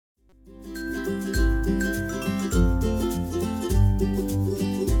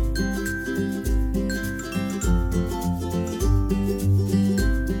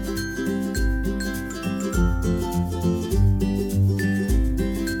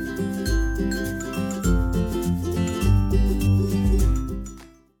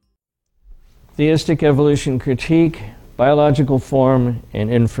Theistic Evolution Critique, Biological Form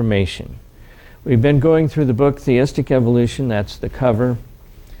and Information. We've been going through the book Theistic Evolution, that's the cover,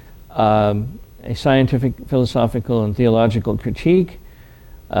 a scientific, philosophical, and theological critique,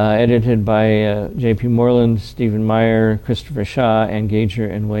 edited by J.P. Moreland, Stephen Meyer, Christopher Shaw, Ann Gager,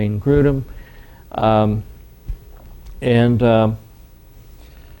 and Wayne Grudem.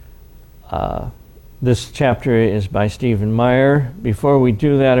 This chapter is by Stephen Meyer. Before we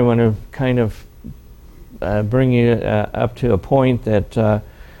do that, I want to kind of bring you up to a point that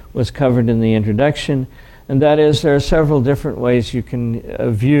was covered in the introduction, and that is there are several different ways you can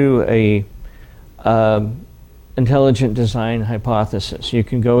view a intelligent design hypothesis. You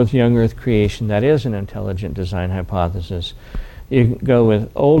can go with young Earth creation, that is an intelligent design hypothesis. You can go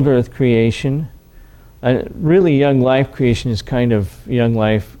with old Earth creation. Really, young life creation is kind of young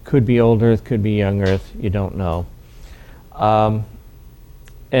life, could be old Earth, could be young Earth, you don't know.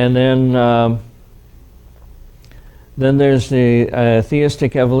 Then there's the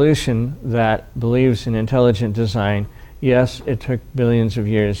theistic evolution that believes in intelligent design. Yes, it took billions of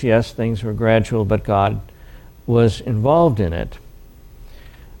years. Yes, things were gradual, but God was involved in it.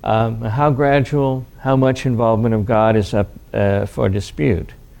 How gradual, how much involvement of God is up for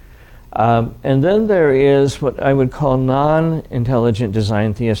dispute. And then there is what I would call non-intelligent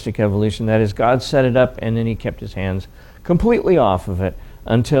design theistic evolution. That is, God set it up and then he kept his hands completely off of it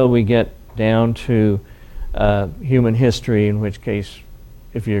until we get down to human history, in which case,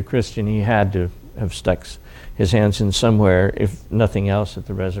 if you're a Christian, he had to have stuck his hands in somewhere, if nothing else, at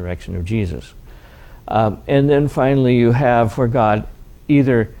the resurrection of Jesus. And then finally you have where God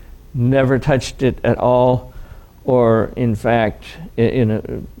either never touched it at all, or in fact, in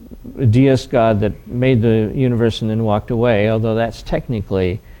a deist God that made the universe and then walked away, although that's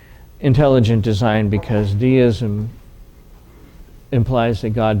technically intelligent design because deism implies that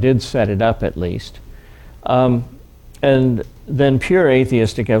God did set it up at least. And then pure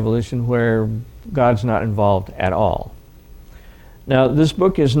atheistic evolution where God's not involved at all. Now, this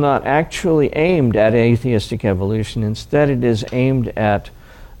book is not actually aimed at atheistic evolution. Instead, it is aimed at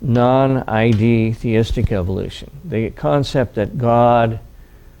non-ID theistic evolution. The concept that God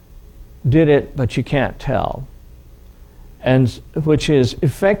did it, but you can't tell. And which is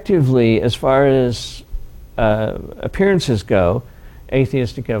effectively, as far as appearances go,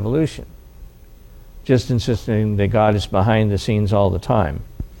 atheistic evolution. Just insisting that God is behind the scenes all the time.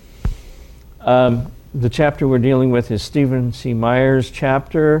 The chapter we're dealing with is Stephen C. Meyer's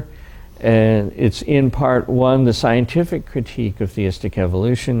chapter, and it's in part 1, the scientific critique of theistic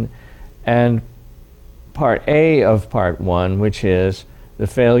evolution, and part A of part 1, which is the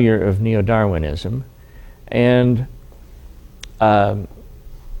failure of neo-Darwinism. And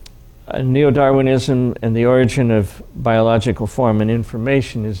neo-Darwinism and the origin of biological form and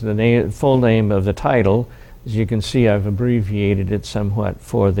information is the full name of the title. As you can see, I've abbreviated it somewhat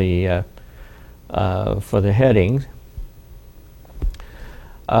for the heading.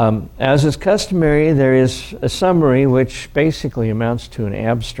 As is customary, there is a summary which basically amounts to an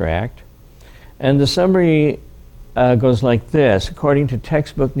abstract. And the summary goes like this. According to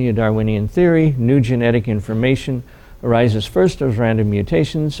textbook neo-Darwinian theory, new genetic information arises first as random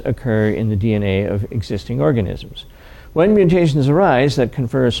mutations occur in the DNA of existing organisms. When mutations arise that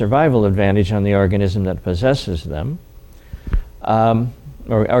confer a survival advantage on the organism that possesses them, or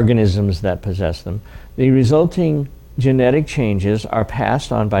organisms that possess them, the resulting genetic changes are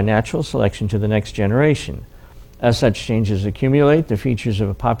passed on by natural selection to the next generation. As such changes accumulate, the features of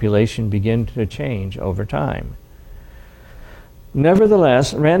a population begin to change over time.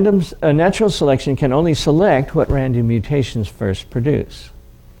 Nevertheless, natural selection can only select what random mutations first produce.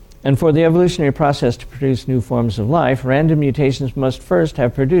 And for the evolutionary process to produce new forms of life, random mutations must first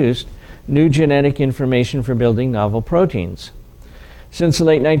have produced new genetic information for building novel proteins. Since the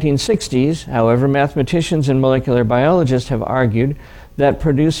late 1960s, however, mathematicians and molecular biologists have argued that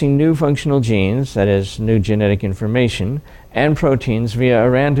producing new functional genes, that is, new genetic information, and proteins via a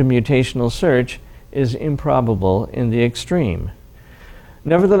random mutational search is improbable in the extreme.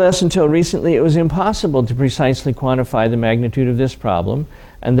 Nevertheless, until recently, it was impossible to precisely quantify the magnitude of this problem,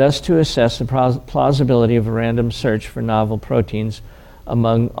 and thus to assess the plausibility of a random search for novel proteins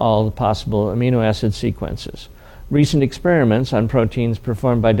among all the possible amino acid sequences. Recent experiments on proteins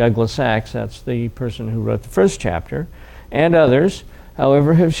performed by Douglas Sachs, that's the person who wrote the first chapter, and others,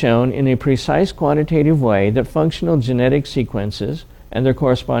 however, have shown in a precise quantitative way that functional genetic sequences and their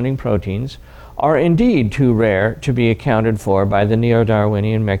corresponding proteins are indeed too rare to be accounted for by the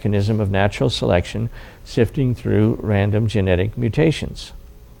neo-Darwinian mechanism of natural selection sifting through random genetic mutations.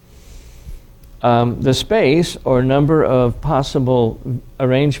 The space or number of possible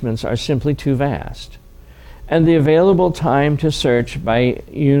arrangements are simply too vast, and the available time to search by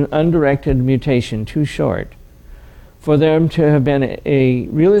undirected mutation too short for them to have been a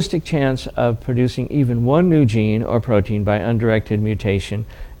realistic chance of producing even one new gene or protein by undirected mutation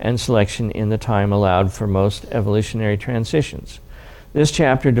and selection in the time allowed for most evolutionary transitions. This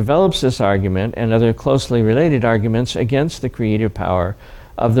chapter develops this argument and other closely related arguments against the creative power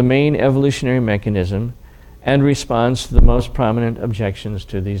of the main evolutionary mechanism and responds to the most prominent objections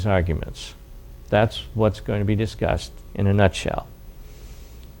to these arguments. That's what's going to be discussed in a nutshell.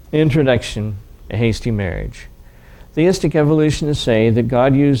 Introduction, a hasty marriage. Theistic evolutionists say that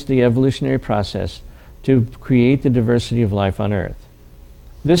God used the evolutionary process to create the diversity of life on Earth.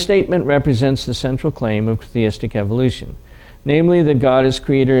 This statement represents the central claim of theistic evolution, namely that God as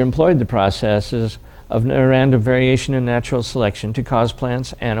creator employed the processes of random variation and natural selection to cause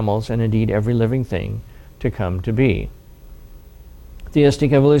plants, animals, and indeed every living thing to come to be.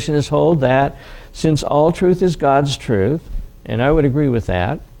 Theistic evolutionists hold that since all truth is God's truth, and I would agree with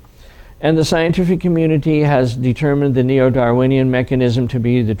that, and the scientific community has determined the neo-Darwinian mechanism to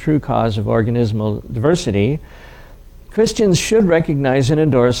be the true cause of organismal diversity, Christians should recognize and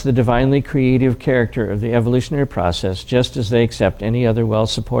endorse the divinely creative character of the evolutionary process, just as they accept any other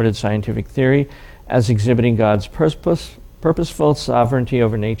well-supported scientific theory as exhibiting God's purposeful sovereignty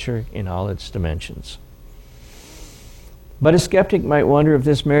over nature in all its dimensions. But a skeptic might wonder if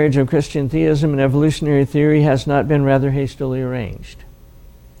this marriage of Christian theism and evolutionary theory has not been rather hastily arranged.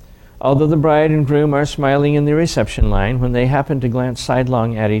 Although the bride and groom are smiling in the reception line, when they happen to glance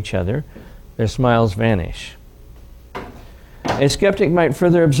sidelong at each other, their smiles vanish. A skeptic might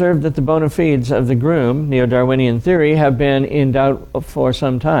further observe that the bona fides of the groom, neo-Darwinian theory, have been in doubt for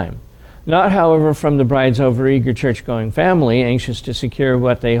some time. Not, however, from the bride's overeager church-going family, anxious to secure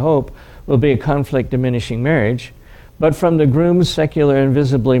what they hope will be a conflict-diminishing marriage, but from the groom's secular and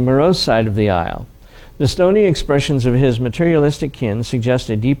visibly morose side of the aisle. The stony expressions of his materialistic kin suggest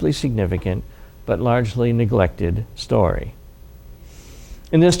a deeply significant but largely neglected story.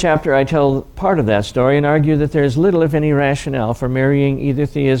 In this chapter, I tell part of that story and argue that there is little, if any, rationale for marrying either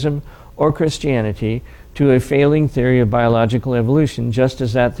theism or Christianity to a failing theory of biological evolution, just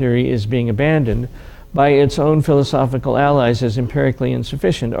as that theory is being abandoned by its own philosophical allies as empirically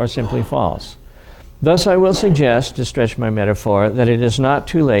insufficient or simply false. Thus, I will suggest, to stretch my metaphor, that it is not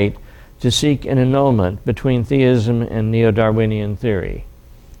too late to seek an annulment between theism and neo-Darwinian theory.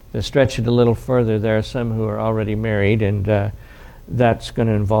 To stretch it a little further, there are some who are already married, and that's going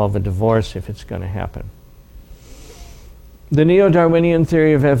to involve a divorce if it's going to happen. The neo-Darwinian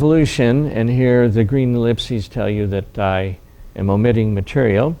theory of evolution, and here the green ellipses tell you that I am omitting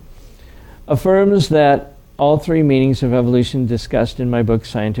material, affirms that all three meanings of evolution discussed in my book,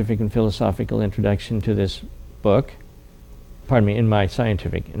 Scientific and Philosophical Introduction to this book, in my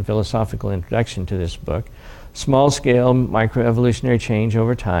scientific and philosophical introduction to this book, small-scale microevolutionary change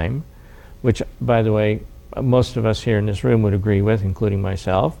over time, which, by the way, most of us here in this room would agree with, including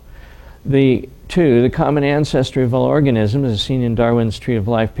myself. The common ancestry of all organisms, as seen in Darwin's Tree of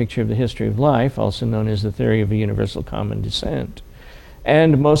Life picture of the history of life, also known as the theory of a universal common descent.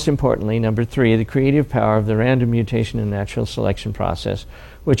 And most importantly, number 3, the creative power of the random mutation and natural selection process,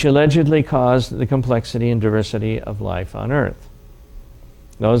 which allegedly caused the complexity and diversity of life on Earth.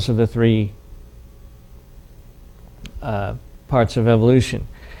 Those are the 3 parts of evolution.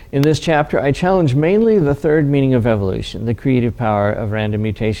 In this chapter, I challenge mainly the third meaning of evolution, the creative power of random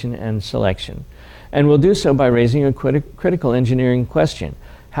mutation and selection, and will do so by raising a critical engineering question.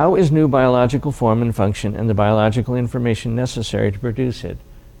 How is new biological form and function and the biological information necessary to produce it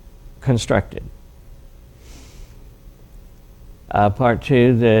constructed? Part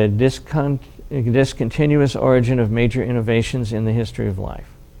 2, the discontinuous origin of major innovations in the history of life.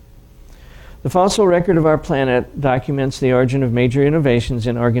 The fossil record of our planet documents the origin of major innovations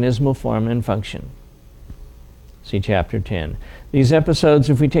in organismal form and function. See Chapter 10. These episodes,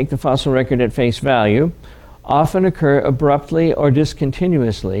 if we take the fossil record at face value, often occur abruptly or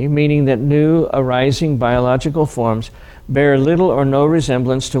discontinuously, meaning that new arising biological forms bear little or no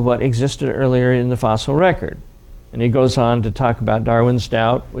resemblance to what existed earlier in the fossil record. And he goes on to talk about Darwin's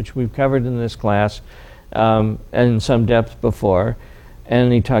doubt, which we've covered in this class in some depth before.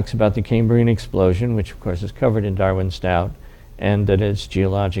 And he talks about the Cambrian explosion, which of course is covered in Darwin's doubt, and that it's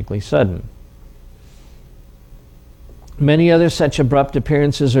geologically sudden. Many other such abrupt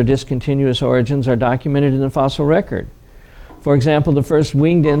appearances or discontinuous origins are documented in the fossil record. For example, the first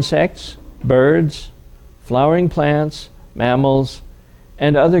winged insects, birds, flowering plants, mammals,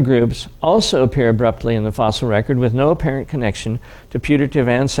 and other groups also appear abruptly in the fossil record with no apparent connection to putative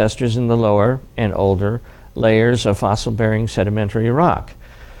ancestors in the lower and older layers of fossil-bearing sedimentary rock.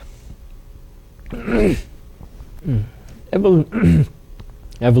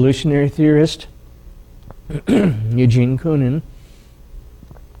 Evolutionary theorist Eugene Koonin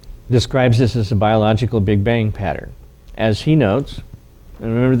describes this as a biological Big Bang pattern. As he notes,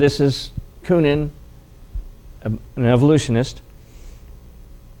 and remember this is Koonin, an evolutionist,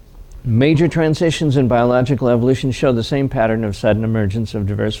 major transitions in biological evolution show the same pattern of sudden emergence of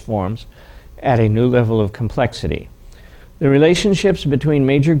diverse forms at a new level of complexity. The relationships between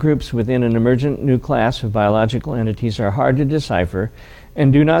major groups within an emergent new class of biological entities are hard to decipher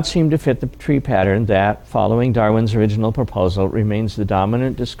and do not seem to fit the tree pattern that, following Darwin's original proposal, remains the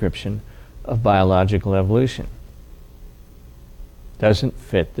dominant description of biological evolution. Doesn't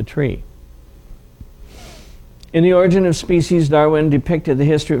fit the tree. In The Origin of Species, Darwin depicted the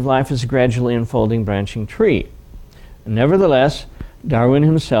history of life as a gradually unfolding branching tree. Nevertheless, Darwin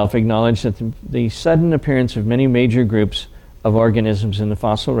himself acknowledged that the sudden appearance of many major groups of organisms in the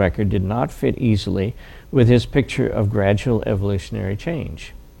fossil record did not fit easily with his picture of gradual evolutionary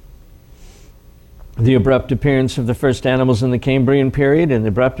change. The abrupt appearance of the first animals in the Cambrian period and the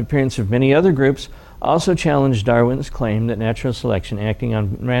abrupt appearance of many other groups also challenged Darwin's claim that natural selection, acting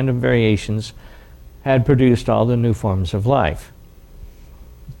on random variations, had produced all the new forms of life.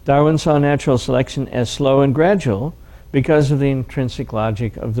 Darwin saw natural selection as slow and gradual because of the intrinsic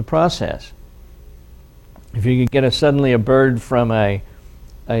logic of the process. If you could get suddenly a bird from a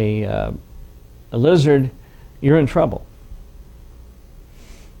lizard, you're in trouble.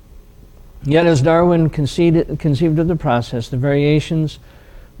 Yet as Darwin conceived of the process, the variations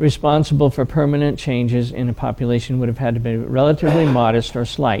responsible for permanent changes in a population would have had to be relatively modest or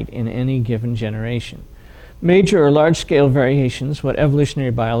slight in any given generation. Major or large-scale variations, what evolutionary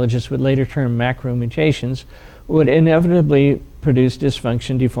biologists would later term macromutations, would inevitably produce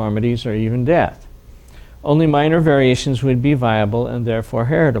dysfunction, deformities, or even death. Only minor variations would be viable and therefore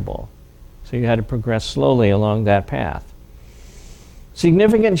heritable. So you had to progress slowly along that path.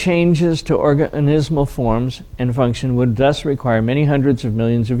 Significant changes to organismal forms and function would thus require many hundreds of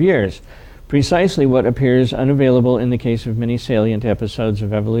millions of years, precisely what appears unavailable in the case of many salient episodes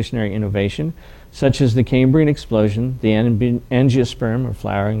of evolutionary innovation, such as the Cambrian explosion, the angiosperm or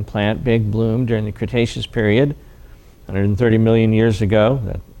flowering plant big bloom during the Cretaceous period, 130 million years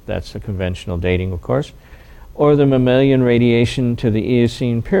ago, that's a conventional dating of course, or the mammalian radiation to the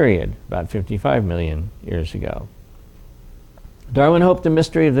Eocene period, about 55 million years ago. Darwin hoped the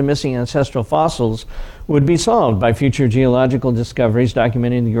mystery of the missing ancestral fossils would be solved by future geological discoveries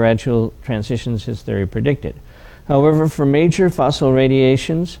documenting the gradual transitions his theory predicted. However, for major fossil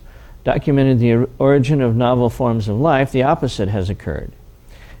radiations documented the origin of novel forms of life, the opposite has occurred.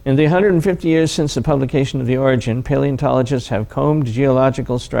 In the 150 years since the publication of The Origin, paleontologists have combed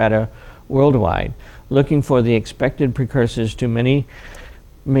geological strata worldwide, looking for the expected precursors to many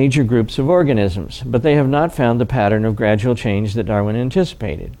major groups of organisms, but they have not found the pattern of gradual change that Darwin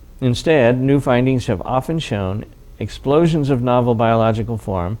anticipated. Instead, new findings have often shown explosions of novel biological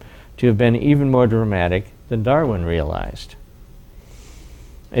form to have been even more dramatic than Darwin realized.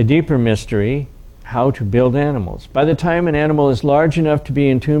 A deeper mystery, how to build animals. By the time an animal is large enough to be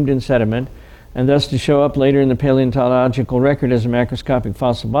entombed in sediment, and thus to show up later in the paleontological record as a macroscopic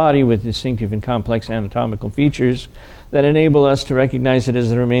fossil body with distinctive and complex anatomical features that enable us to recognize it as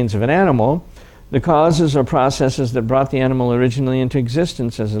the remains of an animal, the causes or processes that brought the animal originally into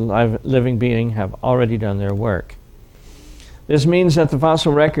existence as a living being have already done their work. This means that the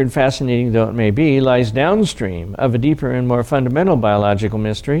fossil record, fascinating though it may be, lies downstream of a deeper and more fundamental biological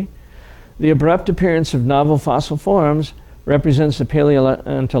mystery. The abrupt appearance of novel fossil forms represents a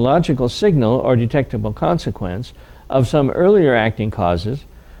paleontological signal or detectable consequence of some earlier acting causes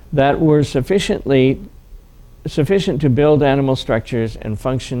that were sufficient to build animal structures and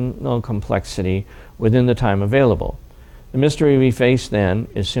functional complexity within the time available. The mystery we face then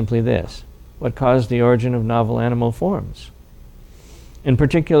is simply this: what caused the origin of novel animal forms? In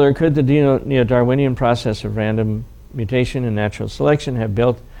particular, could the neo-Darwinian process of random mutation and natural selection have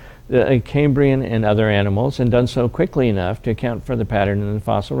built the Cambrian and other animals and done so quickly enough to account for the pattern in the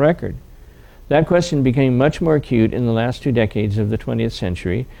fossil record? That question became much more acute in the last 2 decades of the 20th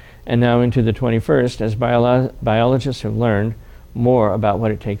century and now into the 21st as biologists have learned more about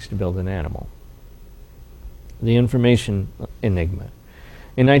what it takes to build an animal. The information enigma.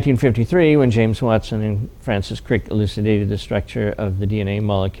 In 1953, when James Watson and Francis Crick elucidated the structure of the DNA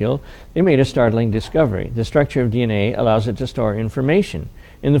molecule, they made a startling discovery. The structure of DNA allows it to store information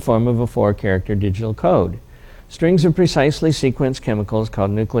in the form of a 4-character digital code. Strings of precisely sequenced chemicals called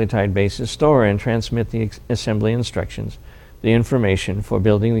nucleotide bases store and transmit the assembly instructions, the information for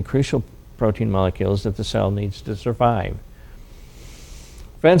building the crucial protein molecules that the cell needs to survive.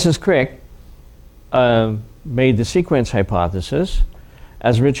 Francis Crick made the sequence hypothesis.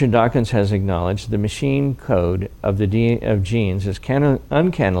 As Richard Dawkins has acknowledged, the machine code of genes is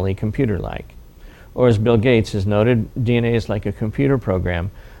uncannily computer-like. Or as Bill Gates has noted, DNA is like a computer program,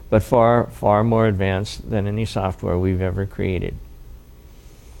 but far, far more advanced than any software we've ever created.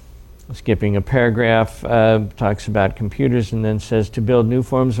 Skipping a paragraph, talks about computers and then says, to build new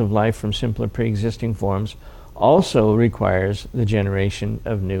forms of life from simpler pre-existing forms also requires the generation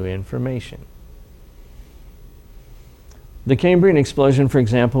of new information. The Cambrian explosion, for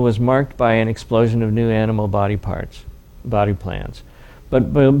example, was marked by an explosion of new animal body plans.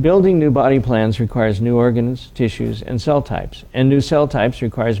 But building new body plans requires new organs, tissues, and cell types. And new cell types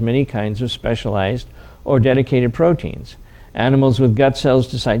requires many kinds of specialized or dedicated proteins. Animals with gut cells,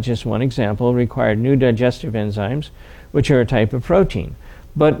 to cite just one example, require new digestive enzymes, which are a type of protein.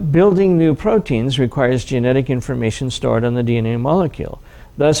 But building new proteins requires genetic information stored on the DNA molecule.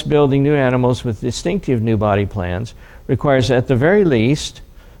 Thus, building new animals with distinctive new body plans requires, at the very least,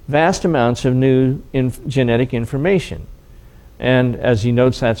 vast amounts of new genetic information. And as he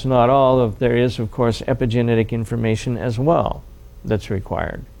notes, that's not all. There is, of course, epigenetic information as well that's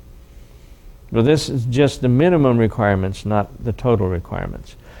required. But this is just the minimum requirements, not the total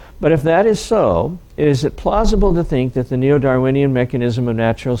requirements. But if that is so, is it plausible to think that the neo-Darwinian mechanism of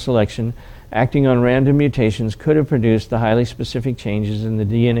natural selection acting on random mutations could have produced the highly specific changes in the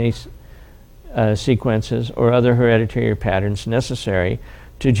DNA sequences or other hereditary patterns necessary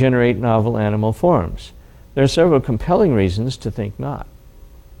to generate novel animal forms? There are several compelling reasons to think not.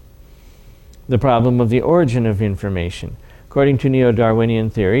 The problem of the origin of information. According to neo-Darwinian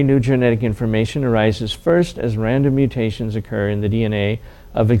theory, new genetic information arises first as random mutations occur in the DNA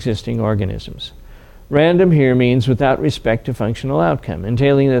of existing organisms. Random here means without respect to functional outcome,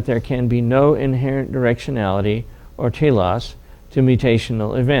 entailing that there can be no inherent directionality or telos to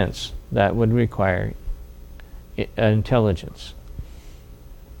mutational events that would require intelligence.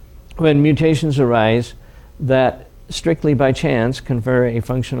 When mutations arise that strictly by chance confer a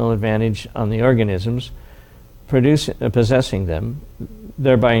functional advantage on the organisms possessing them,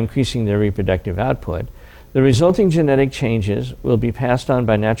 thereby increasing their reproductive output, the resulting genetic changes will be passed on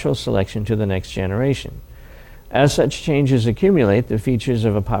by natural selection to the next generation. As such changes accumulate, the features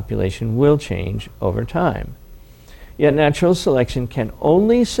of a population will change over time. Yet natural selection can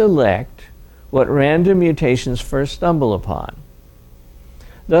only select what random mutations first stumble upon.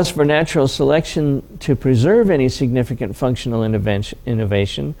 Thus, for natural selection to preserve any significant functional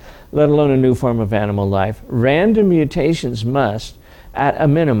innovation, let alone a new form of animal life, random mutations must, at a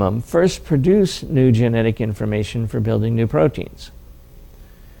minimum, first produce new genetic information for building new proteins.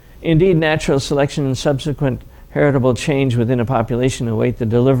 Indeed, natural selection and subsequent heritable change within a population await the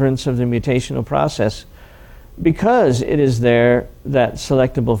deliverance of the mutational process, because it is there that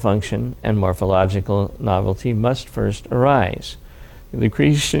selectable function and morphological novelty must first arise.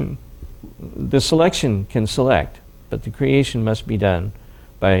 The selection can select, but the creation must be done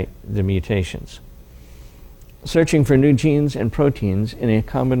by the mutations. Searching for new genes and proteins in a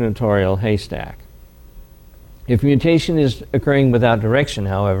combinatorial haystack. If mutation is occurring without direction,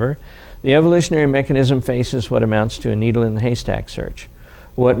 however, the evolutionary mechanism faces what amounts to a needle in the haystack search,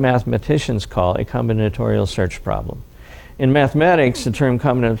 what mathematicians call a combinatorial search problem. In mathematics, the term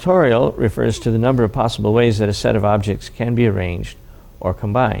combinatorial refers to the number of possible ways that a set of objects can be arranged or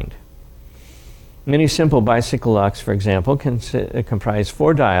combined. Many simple bicycle locks, for example, comprise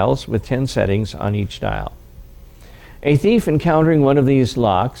 4 dials with 10 settings on each dial. A thief encountering one of these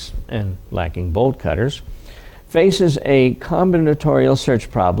locks, and lacking bolt cutters, faces a combinatorial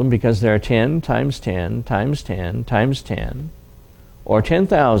search problem because there are 10 times 10 times 10 times 10, or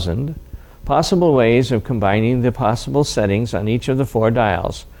 10,000, possible ways of combining the possible settings on each of the 4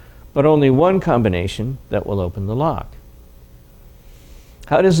 dials, but only one combination that will open the lock.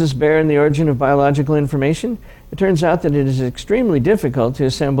 How does this bear in the origin of biological information? It turns out that it is extremely difficult to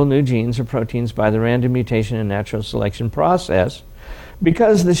assemble new genes or proteins by the random mutation and natural selection process,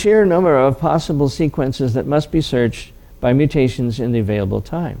 because the sheer number of possible sequences that must be searched by mutations in the available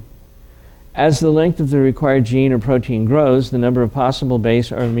time. As the length of the required gene or protein grows, the number of possible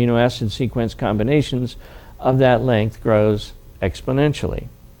base or amino acid sequence combinations of that length grows exponentially.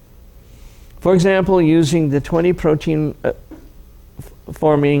 For example, using the 20 protein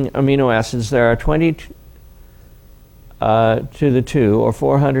forming amino acids, there are 20 to the 2 or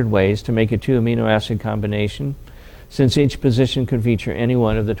 400 ways to make a 2 amino acid combination, since each position could feature any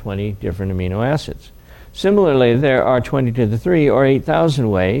one of the 20 different amino acids. Similarly, there are 20 to the 3 or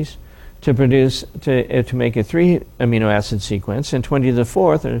 8,000 ways to make a 3 amino acid sequence, and 20 to the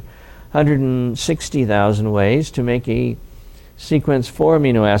 4th or 160,000 ways to make a sequence 4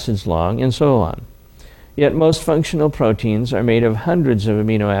 amino acids long, and so on. Yet most functional proteins are made of hundreds of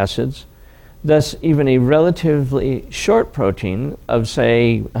amino acids. Thus, even a relatively short protein of,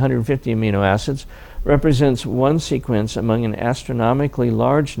 say, 150 amino acids represents one sequence among an astronomically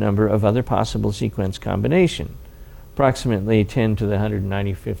large number of other possible sequence combinations, approximately 10 to the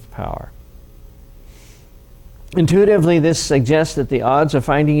 195th power. Intuitively, this suggests that the odds of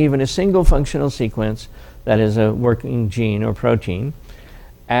finding even a single functional sequence, that is a working gene or protein,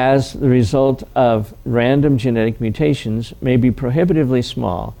 as the result of random genetic mutations may be prohibitively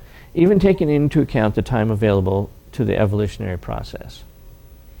small, even taking into account the time available to the evolutionary process.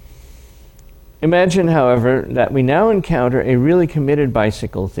 Imagine, however, that we now encounter a really committed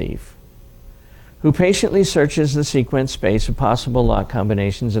bicycle thief who patiently searches the sequence space of possible lock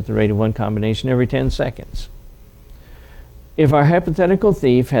combinations at the rate of one combination every 10 seconds. If our hypothetical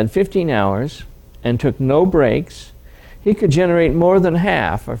thief had 15 hours and took no breaks, he could generate more than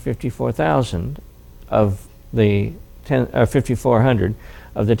half, or 54,000, of the 5,400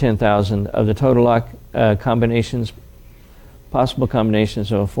 of the 10,000 of the total lock combinations, possible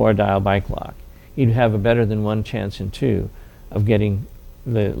combinations of a 4-dial bike lock. He'd have a better than 1 chance in 2 of getting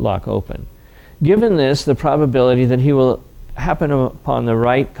the lock open. Given this, the probability that he will happen upon the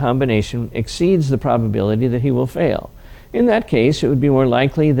right combination exceeds the probability that he will fail. In that case, it would be more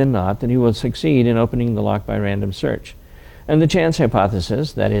likely than not that he will succeed in opening the lock by random search. And the chance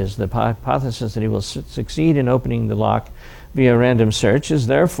hypothesis, that is, the hypothesis that he will succeed in opening the lock via random search, is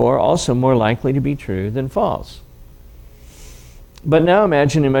therefore also more likely to be true than false. But now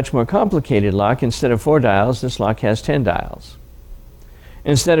imagine a much more complicated lock. Instead of 4 dials, this lock has 10 dials.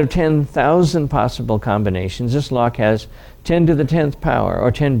 Instead of 10,000 possible combinations, this lock has 10 to the 10th power,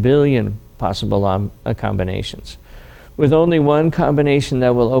 or 10 billion possible combinations. With only one combination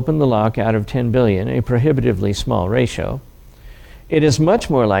that will open the lock out of 10 billion, a prohibitively small ratio, it is much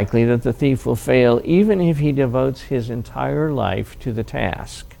more likely that the thief will fail even if he devotes his entire life to the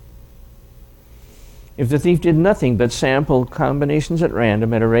task. If the thief did nothing but sample combinations at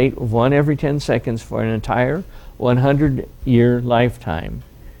random at a rate of 1 every 10 seconds for an entire 100-year lifetime,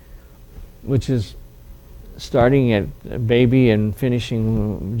 which is starting at a baby and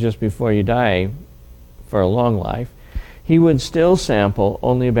finishing just before you die for a long life, he would still sample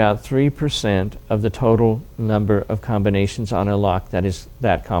only about 3% of the total number of combinations on a lock that is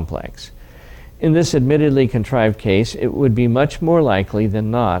that complex. In this admittedly contrived case, it would be much more likely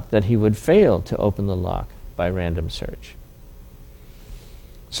than not that he would fail to open the lock by random search.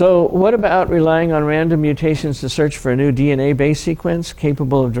 So what about relying on random mutations to search for a new DNA-based sequence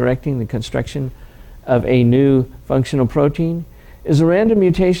capable of directing the construction of a new functional protein? Is a random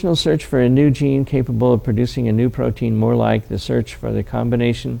mutational search for a new gene capable of producing a new protein more like the search for the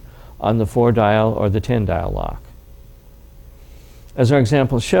combination on the 4-dial or the 10-dial lock? As our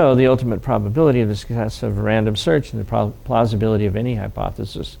examples show, the ultimate probability of the success of a random search and the plausibility of any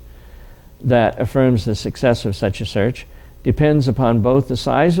hypothesis that affirms the success of such a search depends upon both the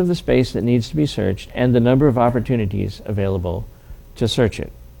size of the space that needs to be searched and the number of opportunities available to search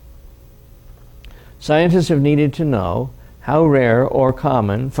it. Scientists have needed to know how rare or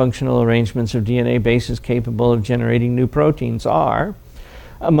common functional arrangements of DNA bases capable of generating new proteins are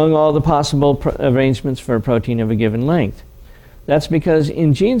among all the possible arrangements for a protein of a given length. That's because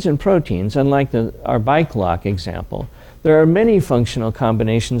in genes and proteins, unlike our bike lock example, there are many functional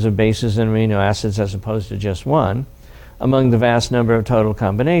combinations of bases and amino acids as opposed to just one among the vast number of total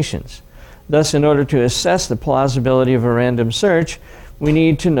combinations. Thus, in order to assess the plausibility of a random search, we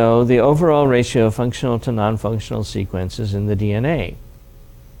need to know the overall ratio of functional to non-functional sequences in the DNA.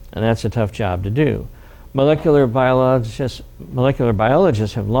 And that's a tough job to do. Molecular biologists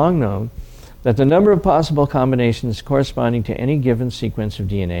have long known that the number of possible combinations corresponding to any given sequence of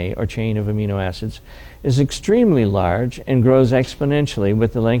DNA or chain of amino acids is extremely large and grows exponentially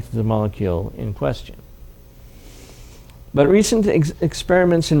with the length of the molecule in question. But recent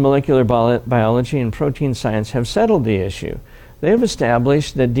experiments in molecular biology and protein science have settled the issue. They have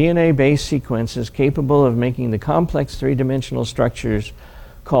established that DNA-based sequences capable of making the complex three-dimensional structures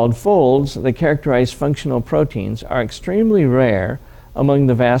called folds that characterize functional proteins are extremely rare among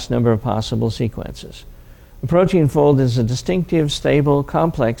the vast number of possible sequences. A protein fold is a distinctive, stable,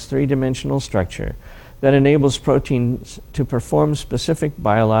 complex three-dimensional structure that enables proteins to perform specific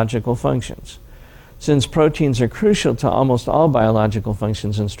biological functions. Since proteins are crucial to almost all biological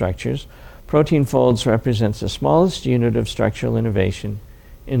functions and structures, protein folds represents the smallest unit of structural innovation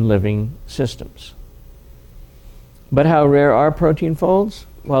in living systems. But how rare are protein folds?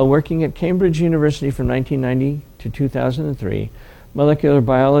 While working at Cambridge University from 1990 to 2003, molecular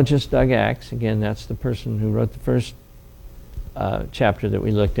biologist Doug Axe, again that's the person who wrote the first chapter that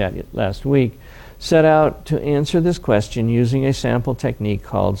we looked at last week, set out to answer this question using a sample technique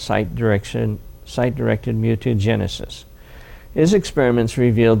called site-directed mutagenesis. His experiments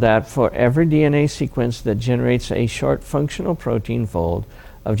revealed that for every DNA sequence that generates a short functional protein fold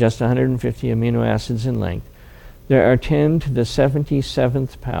of just 150 amino acids in length, there are 10 to the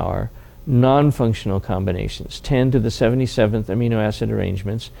 77th power non-functional combinations, 10 to the 77th amino acid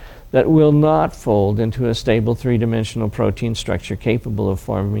arrangements that will not fold into a stable three-dimensional protein structure capable of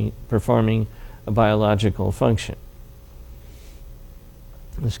performing a biological function.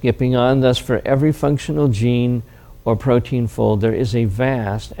 Skipping on, thus for every functional gene or protein fold, there is a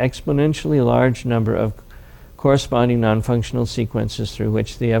vast, exponentially large number of corresponding non-functional sequences through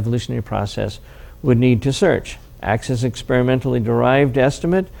which the evolutionary process would need to search. Axe's experimentally derived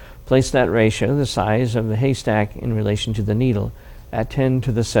estimate placed that ratio, the size of the haystack in relation to the needle, at 10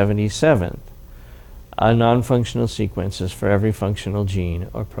 to the 77th non-functional sequences for every functional gene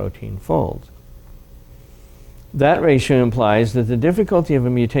or protein fold. That ratio implies that the difficulty of a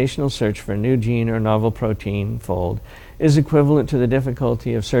mutational search for a new gene or novel protein fold is equivalent to the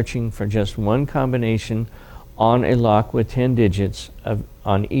difficulty of searching for just one combination on a lock with 10 digits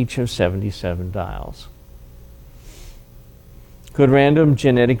on each of 77 dials. Could random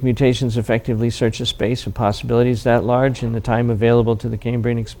genetic mutations effectively search a space of possibilities that large in the time available to the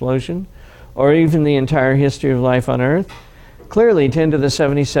Cambrian explosion, or even the entire history of life on Earth? Clearly, 10 to the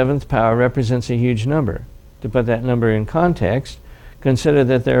 77th power represents a huge number. To put that number in context, consider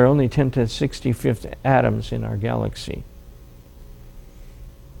that there are only 10 to the 65th atoms in our galaxy.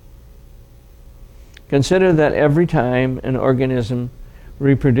 Consider that every time an organism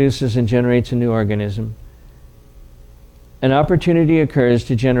reproduces and generates a new organism, an opportunity occurs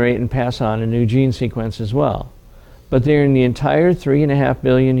to generate and pass on a new gene sequence as well. But during the entire 3.5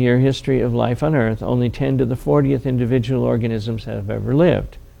 billion year history of life on Earth, only 10 to the 40th individual organisms have ever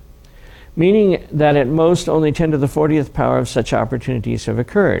lived. Meaning that at most only 10 to the 40th power of such opportunities have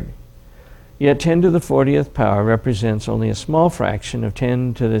occurred. Yet 10 to the 40th power represents only a small fraction of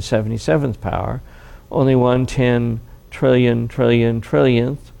 10 to the 77th power, only 1 10 trillion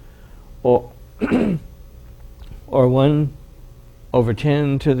trillionth, or 1 over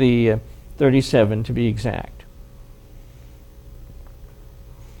 10 to the 37 to be exact.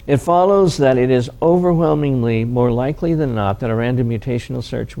 It follows that it is overwhelmingly more likely than not that a random mutational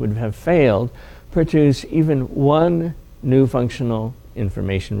search would have failed to produce even one new functional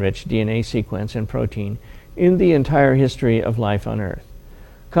information-rich DNA sequence and protein in the entire history of life on Earth.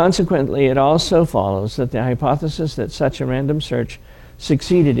 Consequently, it also follows that the hypothesis that such a random search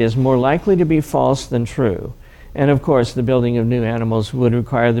succeeded is more likely to be false than true. And of course, the building of new animals would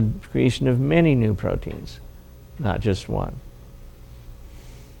require the creation of many new proteins, not just one.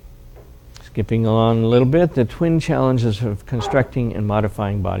 Skipping along a little bit, the twin challenges of constructing and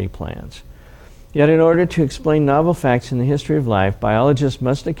modifying body plans. Yet in order to explain novel facts in the history of life, biologists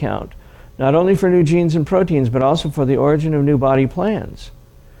must account not only for new genes and proteins, but also for the origin of new body plans,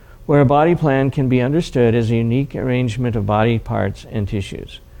 where a body plan can be understood as a unique arrangement of body parts and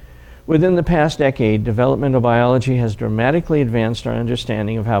tissues. Within the past decade, developmental biology has dramatically advanced our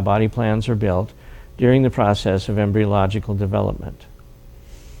understanding of how body plans are built during the process of embryological development.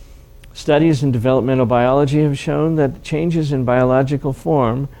 Studies in developmental biology have shown that changes in biological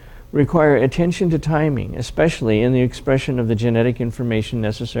form require attention to timing, especially in the expression of the genetic information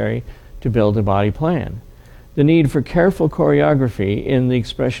necessary to build a body plan. The need for careful choreography in the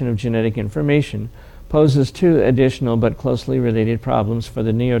expression of genetic information poses two additional but closely related problems for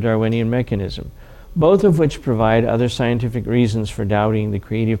the neo-Darwinian mechanism, both of which provide other scientific reasons for doubting the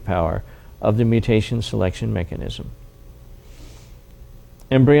creative power of the mutation selection mechanism.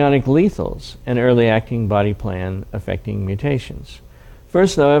 Embryonic lethals, an early acting body plan affecting mutations.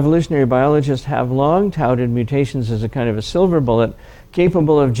 First, though, evolutionary biologists have long touted mutations as a kind of a silver bullet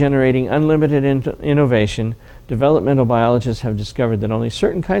capable of generating unlimited innovation. Developmental biologists have discovered that only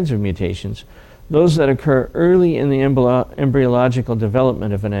certain kinds of mutations, those that occur early in the embryological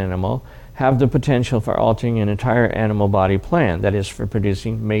development of an animal, have the potential for altering an entire animal body plan, that is, for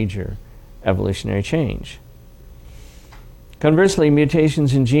producing major evolutionary change. Conversely,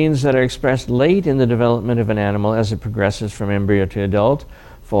 mutations in genes that are expressed late in the development of an animal as it progresses from embryo to adult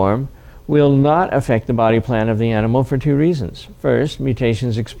form will not affect the body plan of the animal for two reasons. First,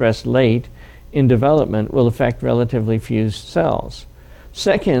 mutations expressed late in development will affect relatively few cells.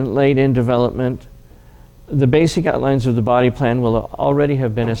 Second, late in development, the basic outlines of the body plan will already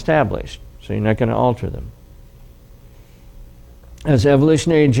have been established, so you're not going to alter them. As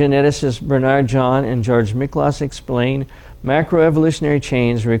evolutionary geneticists Bernard John and George Miklos explain, macroevolutionary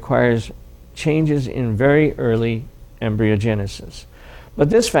change requires changes in very early embryogenesis. But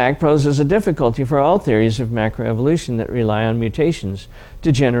this fact poses a difficulty for all theories of macroevolution that rely on mutations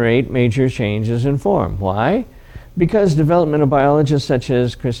to generate major changes in form. Why? Because developmental biologists such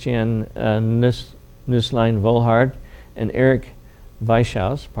as Christian Nusslein-Volhard and Erich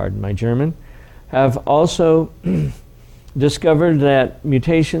Weishaus, pardon my German, have also discovered that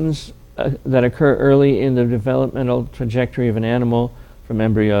mutations that occur early in the developmental trajectory of an animal from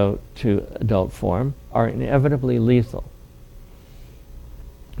embryo to adult form are inevitably lethal.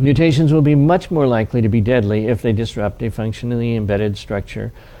 Mutations will be much more likely to be deadly if they disrupt a functionally embedded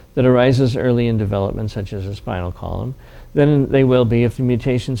structure that arises early in development, such as a spinal column, than they will be if the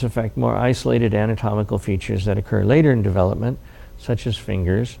mutations affect more isolated anatomical features that occur later in development, such as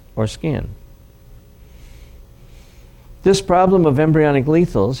fingers or skin. This problem of embryonic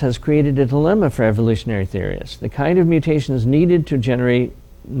lethals has created a dilemma for evolutionary theorists. The kind of mutations needed to generate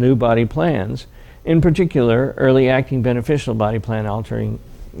new body plans, in particular, early-acting beneficial body plan altering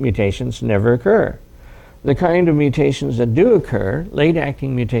mutations, never occur. The kind of mutations that do occur,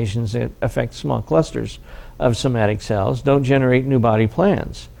 late-acting mutations that affect small clusters of somatic cells, don't generate new body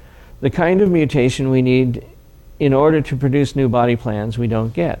plans. The kind of mutation we need in order to produce new body plans, we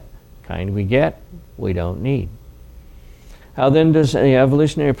don't get. The kind we get, we don't need. How then does the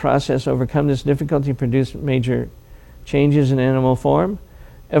evolutionary process overcome this difficulty, produce major changes in animal form?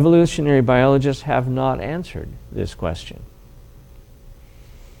 Evolutionary biologists have not answered this question.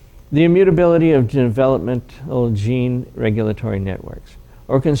 The immutability of developmental gene regulatory networks.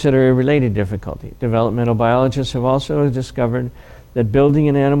 Or consider a related difficulty. Developmental biologists have also discovered that building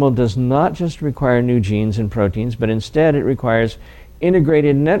an animal does not just require new genes and proteins, but instead it requires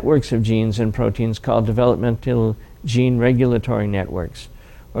integrated networks of genes and proteins called developmental gene regulatory networks,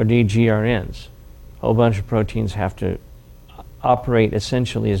 or DGRNs. A whole bunch of proteins have to operate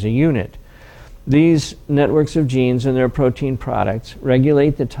essentially as a unit. These networks of genes and their protein products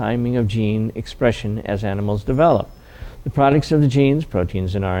regulate the timing of gene expression as animals develop. The products of the genes,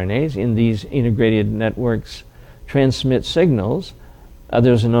 proteins and RNAs, in these integrated networks transmit signals,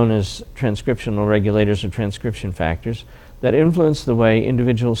 others are known as transcriptional regulators or transcription factors, that influence the way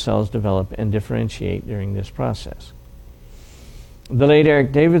individual cells develop and differentiate during this process. The late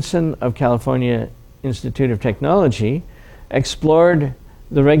Eric Davidson of California Institute of Technology explored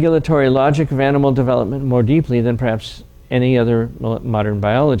the regulatory logic of animal development more deeply than perhaps any other modern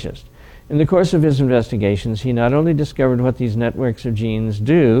biologist. In the course of his investigations, he not only discovered what these networks of genes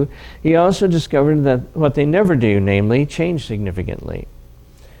do, he also discovered that what they never do, namely, change significantly.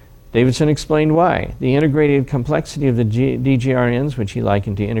 Davidson explained why. The integrated complexity of the DGRNs, which he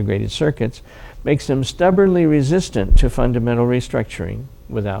likened to integrated circuits, makes them stubbornly resistant to fundamental restructuring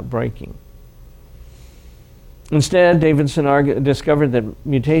without breaking. Instead, Davidson discovered that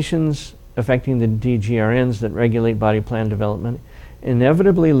mutations affecting the DGRNs that regulate body plan development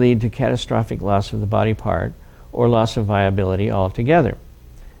inevitably lead to catastrophic loss of the body part or loss of viability altogether.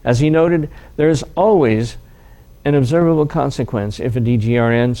 As he noted, there is always an observable consequence if a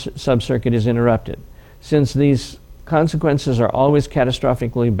DGRN subcircuit is interrupted. Since these consequences are always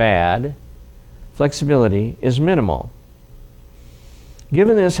catastrophically bad, flexibility is minimal.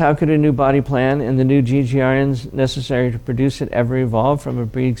 Given this, how could a new body plan and the new DGRNs necessary to produce it ever evolve from a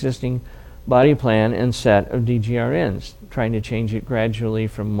pre-existing body plan and set of DGRNs, trying to change it gradually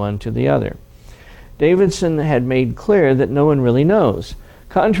from one to the other? Davidson had made clear that no one really knows.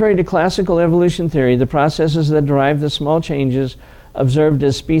 Contrary to classical evolution theory, the processes that drive the small changes observed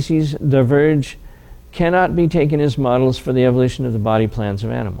as species diverge cannot be taken as models for the evolution of the body plans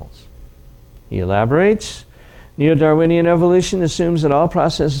of animals. He elaborates, neo-Darwinian evolution assumes that all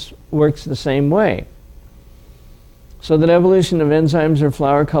process works the same way, so that evolution of enzymes or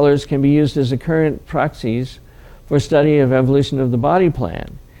flower colors can be used as current proxies for study of evolution of the body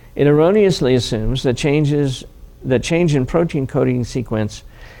plan. It erroneously assumes that change in protein coding sequence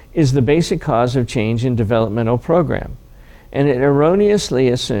is the basic cause of change in developmental program. And it erroneously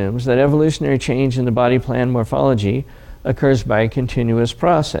assumes that evolutionary change in the body plan morphology occurs by a continuous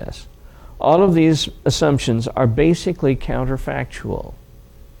process. All of these assumptions are basically counterfactual.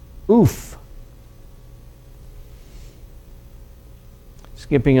 Oof.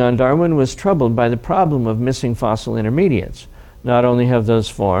 Skipping on, Darwin was troubled by the problem of missing fossil intermediates. Not only have those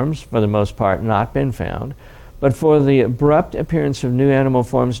forms, for the most part, not been found, but for the abrupt appearance of new animal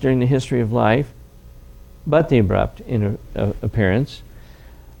forms during the history of life, appearance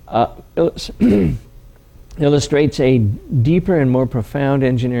illustrates a deeper and more profound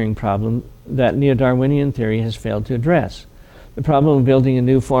engineering problem that neo-Darwinian theory has failed to address. The problem of building a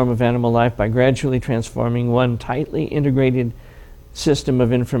new form of animal life by gradually transforming one tightly integrated system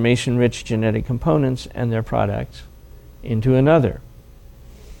of information-rich genetic components and their products into another.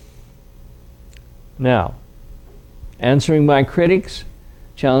 Now, answering my critics,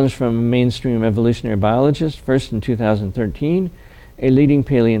 challenge from a mainstream evolutionary biologist, first in 2013, a leading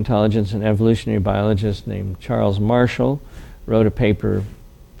paleontologist and evolutionary biologist named Charles Marshall wrote a paper.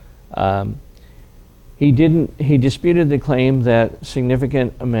 He disputed the claim that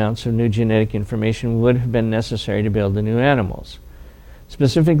significant amounts of new genetic information would have been necessary to build the new animals.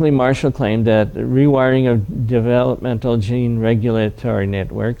 Specifically, Marshall claimed that the rewiring of developmental gene regulatory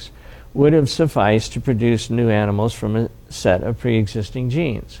networks would have sufficed to produce new animals from a set of pre-existing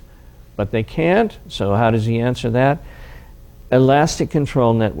genes. But they can't, so how does he answer that? Elastic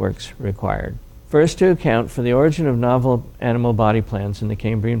control networks required. First, to account for the origin of novel animal body plans in the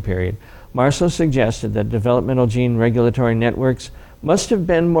Cambrian period, Marshall suggested that developmental gene regulatory networks must have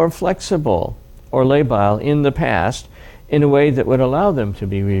been more flexible or labile in the past in a way that would allow them to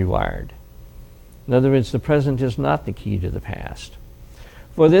be rewired. In other words, the present is not the key to the past.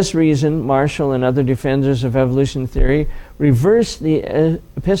 For this reason, Marshall and other defenders of evolution theory reverse the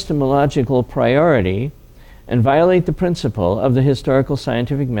epistemological priority and violate the principle of the historical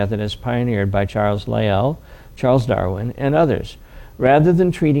scientific method as pioneered by Charles Lyell, Charles Darwin, and others. Rather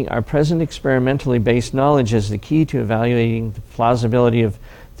than treating our present experimentally based knowledge as the key to evaluating the plausibility of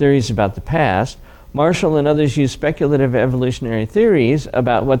theories about the past, Marshall and others use speculative evolutionary theories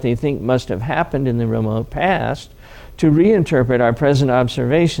about what they think must have happened in the remote past to reinterpret our present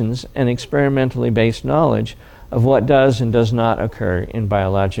observations and experimentally based knowledge of what does and does not occur in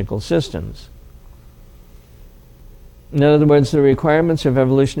biological systems. In other words, the requirements of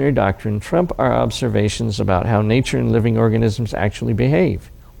evolutionary doctrine trump our observations about how nature and living organisms actually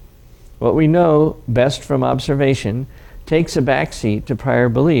behave. What we know best from observation takes a backseat to prior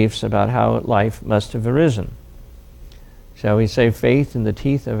beliefs about how life must have arisen. Shall we say faith in the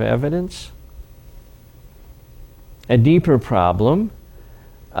teeth of evidence? A deeper problem,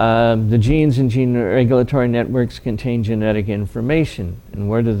 the genes and gene regulatory networks contain genetic information. And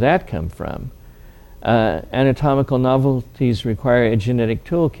where did that come from? Anatomical novelties require a genetic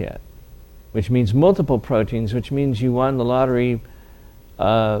toolkit, which means multiple proteins, which means you won the lottery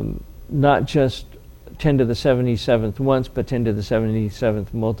not just 10 to the 77th once, but 10 to the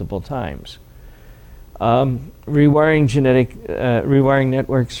 77th multiple times. Rewiring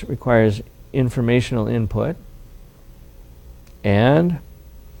networks requires informational input. And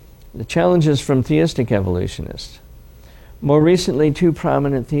the challenges from theistic evolutionists. More recently, two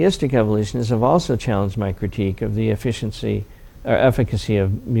prominent theistic evolutionists have also challenged my critique of the efficiency or efficacy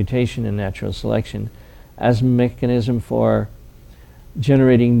of mutation and natural selection as a mechanism for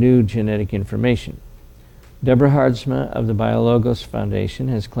generating new genetic information. Deborah Hardsma of the Biologos Foundation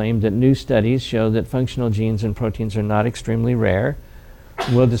has claimed that new studies show that functional genes and proteins are not extremely rare.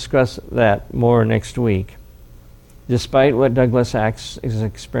 We'll discuss that more next week, despite what Douglas Axe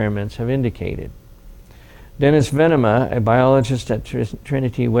experiments have indicated. Dennis Venema, a biologist at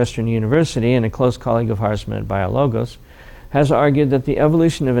Trinity Western University and a close colleague of Hardsma at Biologos, has argued that the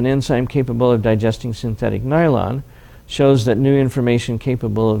evolution of an enzyme capable of digesting synthetic nylon shows that new information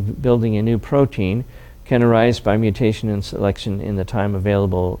capable of building a new protein can arise by mutation and selection in the time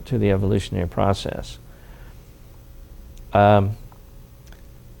available to the evolutionary process.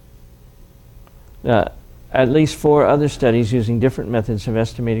 At least 4 other studies using different methods of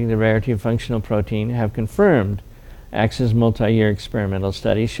estimating the rarity of functional protein have confirmed Axe's multi-year experimental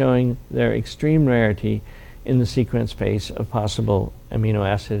study showing their extreme rarity in the sequence space of possible amino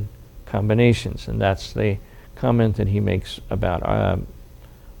acid combinations. And that's the comment that he makes about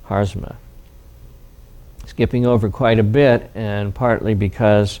Hardsma. Skipping over quite a bit, and partly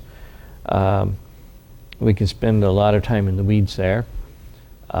because we could spend a lot of time in the weeds there.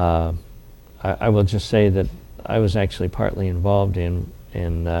 I will just say that I was actually partly involved in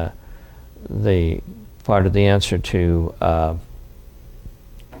the part of the answer to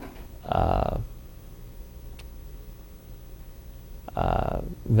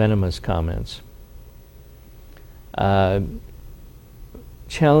Venema's comments.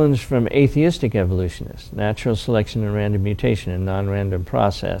 Challenge from atheistic evolutionists: natural selection and random mutation, a non-random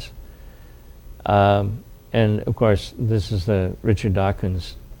process. And of course, this is the Richard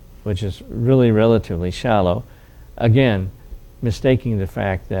Dawkins, which is really relatively shallow. Again, mistaking the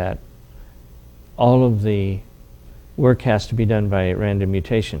fact that all of the work has to be done by random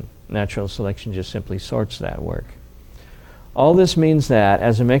mutation. Natural selection just simply sorts that work. All this means that,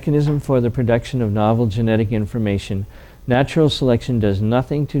 as a mechanism for the production of novel genetic information, natural selection does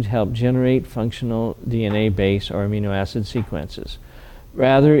nothing to help generate functional DNA base or amino acid sequences.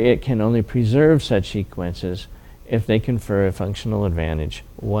 Rather, it can only preserve such sequences if they confer a functional advantage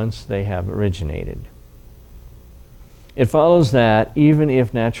once they have originated. It follows that even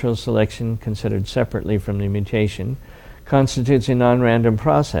if natural selection, considered separately from the mutation, constitutes a non-random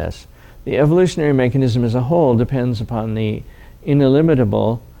process, the evolutionary mechanism as a whole depends upon the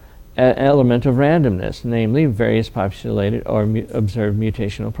ineliminable element of randomness, namely various postulated or observed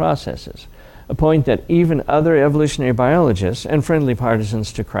mutational processes, a point that even other evolutionary biologists and friendly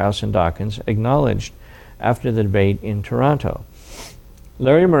partisans to Krauss and Dawkins acknowledged after the debate in Toronto.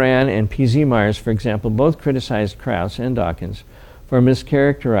 Larry Moran and P.Z. Myers, for example, both criticized Krauss and Dawkins for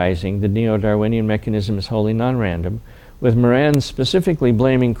mischaracterizing the neo-Darwinian mechanism as wholly non-random, with Moran specifically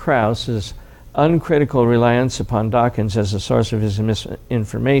blaming Krauss's uncritical reliance upon Dawkins as a source of his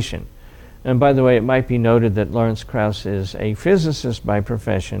misinformation. And by the way, it might be noted that Lawrence Krauss is a physicist by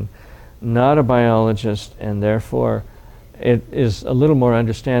profession, not a biologist, and therefore it is a little more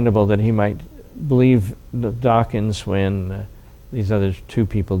understandable that he might believe Dawkins when these other two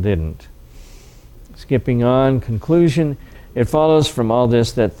people didn't. Skipping on, conclusion, it follows from all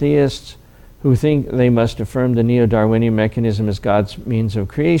this that theists who think they must affirm the neo-Darwinian mechanism as God's means of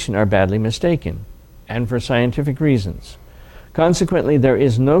creation are badly mistaken, and for scientific reasons. Consequently, there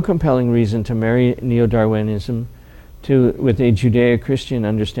is no compelling reason to marry neo-Darwinism with a Judeo-Christian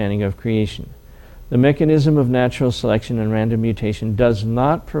understanding of creation. The mechanism of natural selection and random mutation does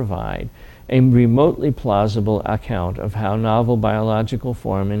not provide a remotely plausible account of how novel biological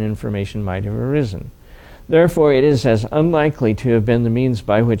form and information might have arisen. Therefore, it is as unlikely to have been the means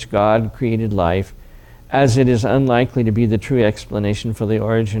by which God created life as it is unlikely to be the true explanation for the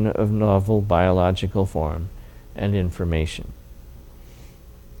origin of novel biological form and information.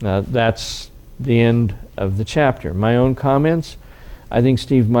 Now, that's the end of the chapter. My own comments, I think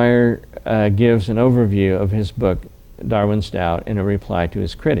Steve Meyer gives an overview of his book, Darwin's Doubt, in a reply to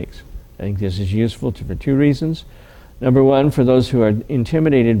his critics. I think this is useful for two reasons. Number one, for those who are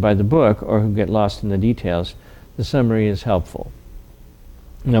intimidated by the book or who get lost in the details, the summary is helpful.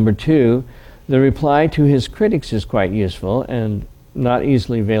 Number two, the reply to his critics is quite useful and not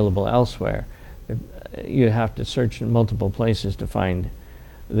easily available elsewhere. You have to search in multiple places to find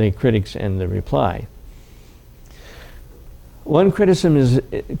the critics and the reply. One criticism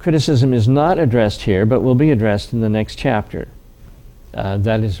is not addressed here, but will be addressed in the next chapter.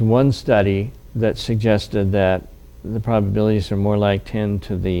 That is one study that suggested that the probabilities are more like 10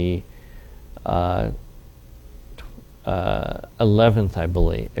 to the 11th, I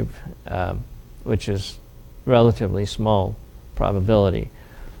believe, which is relatively small probability.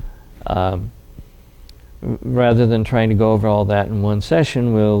 Rather than trying to go over all that in one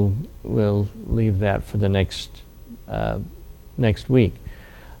session, we'll leave that for the next week.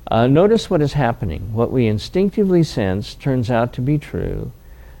 Notice what is happening. What we instinctively sense turns out to be true,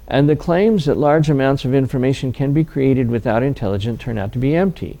 and the claims that large amounts of information can be created without intelligence turn out to be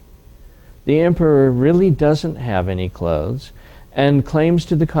empty. The emperor really doesn't have any clothes, and claims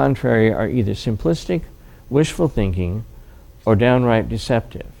to the contrary are either simplistic, wishful thinking, or downright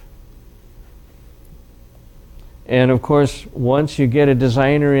deceptive. And of course, once you get a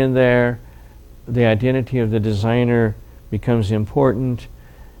designer in there, the identity of the designer becomes important,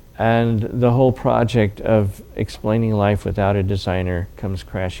 and the whole project of explaining life without a designer comes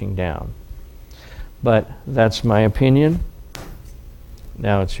crashing down. But that's my opinion.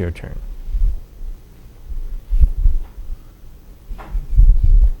 Now it's your turn.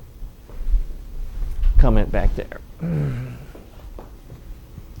 Comment back there.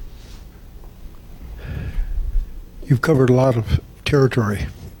 You've covered a lot of territory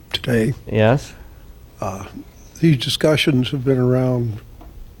today. Yes. These discussions have been around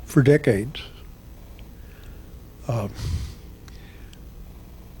for decades.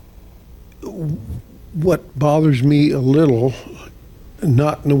 What bothers me a little,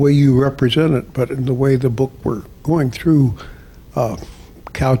 not in the way you represent it, but in the way the book we're going through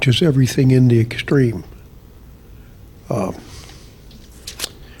couches everything in the extreme.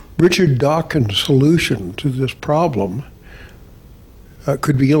 Richard Dawkins' solution to this problem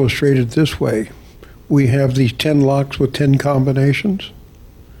could be illustrated this way. We have these 10 locks with 10 combinations.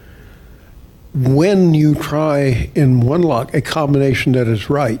 When you try in one lock a combination that is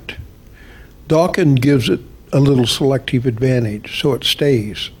right, Dawkins gives it a little selective advantage, so it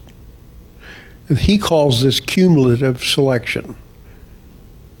stays. He calls this cumulative selection.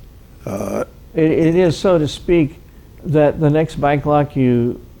 It is, so to speak, that the next bike lock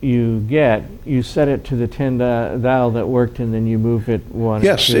you get, you set it to the 10 dial that worked, and then you move it one.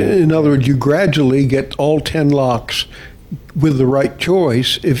 Yes, or two. in other words, you gradually get all 10 locks with the right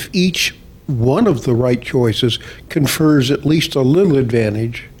choice if each one of the right choices confers at least a little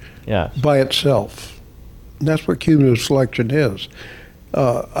advantage Yes. by itself. And that's what cumulative selection is.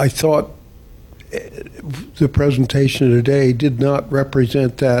 I thought the presentation today did not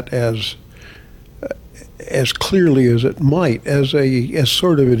represent that as clearly as it might, as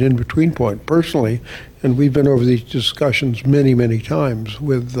sort of an in-between point. Personally, and we've been over these discussions many, many times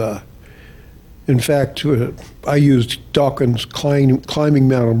with, in fact, I used Dawkins' Climbing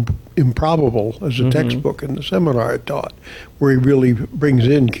Mount Improbable as a textbook in the seminar I taught, where he really brings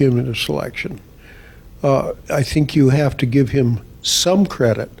in cumulative selection. I think you have to give him some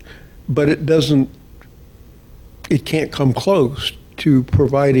credit, but it can't come close to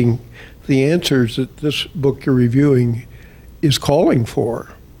providing the answers that this book you're reviewing is calling for.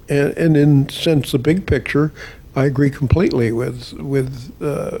 And in a sense, the big picture, I agree completely with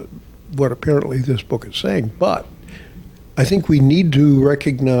what apparently this book is saying. But I think we need to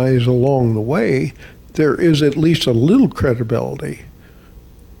recognize along the way there is at least a little credibility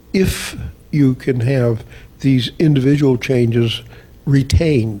if you can have these individual changes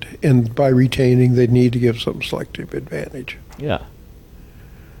retained. And by retaining, they need to give some selective advantage. Yeah.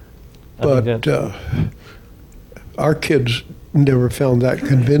 But our kids never found that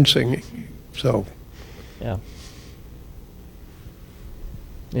convincing. So. Yeah.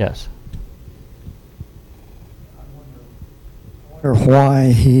 Yes. Or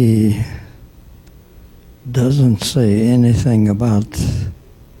why he doesn't say anything about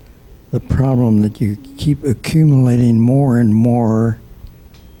the problem that you keep accumulating more and more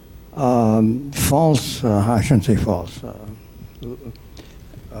false, I shouldn't say false,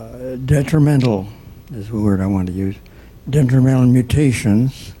 detrimental is the word I want to use, detrimental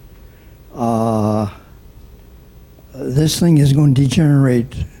mutations. This thing is going to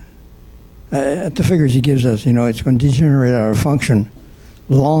degenerate. At the figures he gives us, it's going to degenerate out of function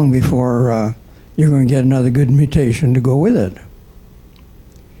long before you're going to get another good mutation to go with it.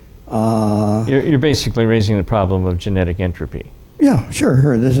 You're basically raising the problem of genetic entropy. Yeah,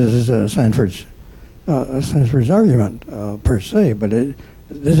 sure. This is Sanford's argument per se, but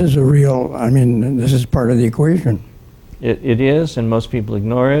this is a real. This is part of the equation. It is, and most people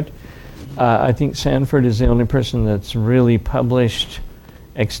ignore it. I think Sanford is the only person that's really published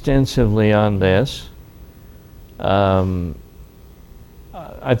extensively on this. I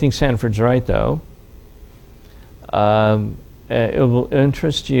think Sanford's right, though. It will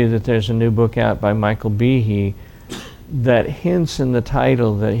interest you that there's a new book out by Michael Behe that hints in the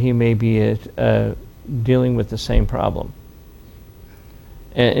title that he may be dealing with the same problem.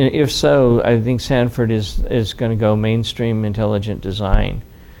 And if so, I think Sanford is going to go mainstream intelligent design.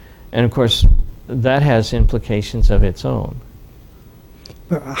 And of course, that has implications of its own.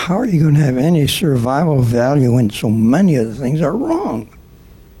 But how are you going to have any survival value when so many of the things are wrong?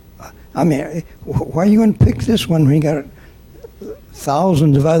 Why are you going to pick this one when you got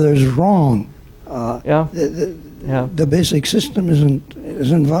thousands of others wrong? The basic system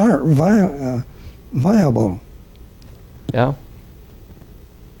isn't viable. Yeah.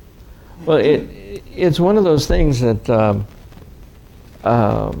 Well, it's one of those things that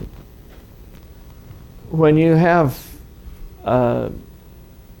when you have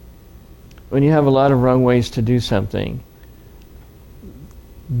a lot of wrong ways to do something,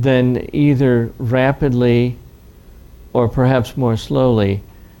 then either rapidly or perhaps more slowly,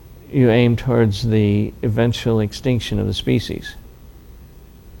 you aim towards the eventual extinction of the species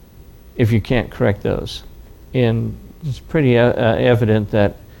if you can't correct those. And it's pretty evident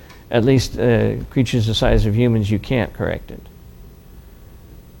that at least creatures the size of humans, you can't correct it.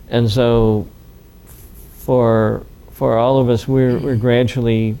 And so for all of us, we're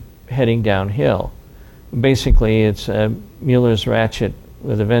gradually heading downhill. Basically, it's Mueller's ratchet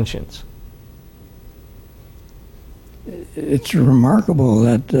with a vengeance. It's remarkable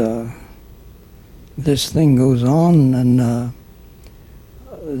that this thing goes on and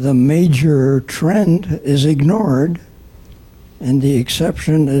the major trend is ignored and the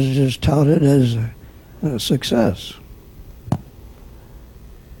exception is just touted as a success.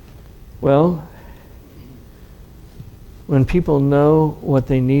 Well, when people know what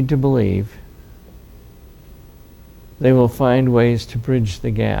they need to believe, they will find ways to bridge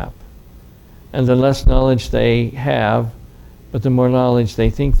the gap. And the less knowledge they have, but the more knowledge they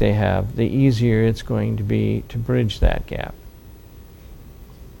think they have, the easier it's going to be to bridge that gap.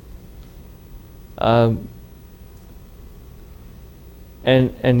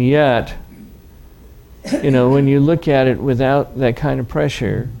 And yet, when you look at it without that kind of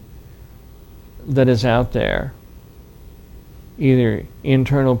pressure that is out there, either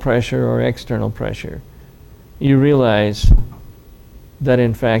internal pressure or external pressure, you realize that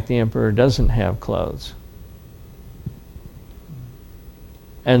in fact the emperor doesn't have clothes.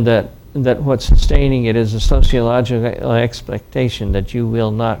 And that what's sustaining it is a sociological expectation that you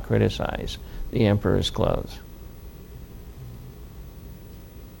will not criticize the emperor's clothes.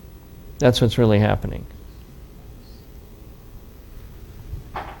 That's what's really happening.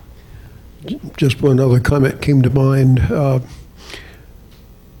 Just one other comment came to mind.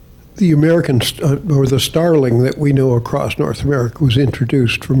 The American, or the starling that we know across North America was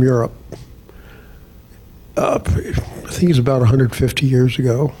introduced from Europe. I think it's about 150 years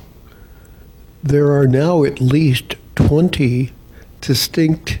ago. There are now at least 20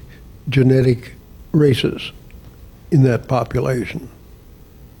 distinct genetic races in that population,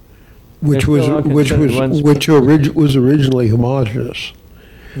 which was originally homogeneous.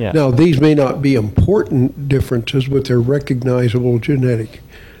 Yeah. Now, these may not be important differences, but they're recognizable genetic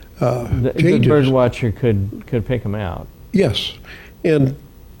the changes. bird watcher could pick them out. Yes, and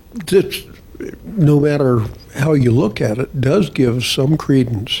this, no matter how you look at it, does give some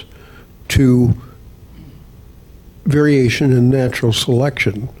credence to variation in natural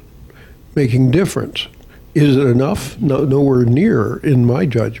selection making difference. Is it enough? No, nowhere near, in my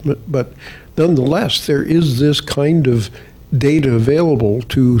judgment, but nonetheless, there is this kind of data available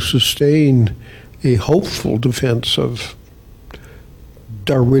to sustain a hopeful defense of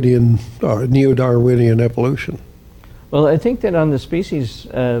Darwinian, neo-Darwinian evolution. Well, I think that on the species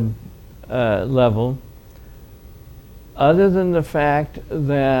level, other than the fact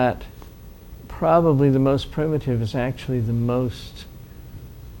that probably the most primitive is actually the most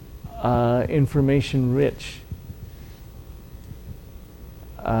information rich,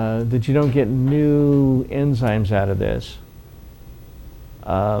 that you don't get new enzymes out of this.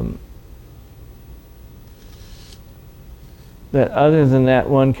 That other than that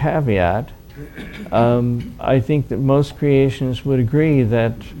one caveat, I think that most creationists would agree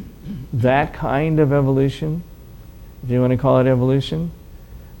that that kind of evolution, if you want to call it evolution,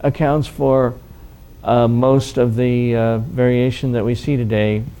 accounts for most of the variation that we see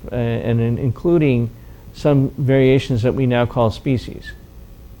today, and including some variations that we now call species.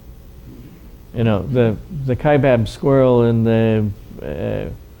 The kaibab squirrel in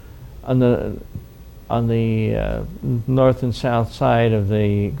on the north and south side of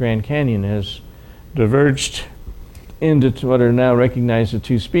the Grand Canyon has diverged into what are now recognized as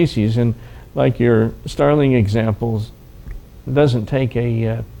two species. And like your starling examples, it doesn't take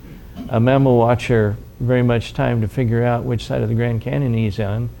a mammal watcher very much time to figure out which side of the Grand Canyon he's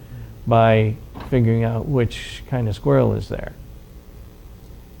on by figuring out which kind of squirrel is there.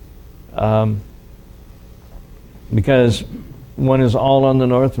 Because one is all on the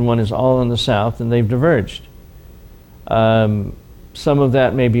north and one is all on the south, and they've diverged. Some of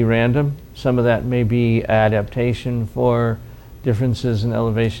that may be random, some of that may be adaptation for differences in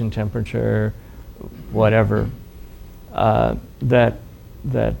elevation, temperature, whatever, that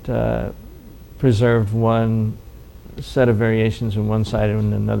preserved one set of variations on one side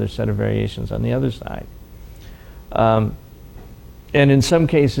and another set of variations on the other side. And in some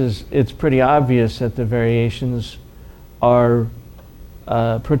cases, it's pretty obvious that the variations are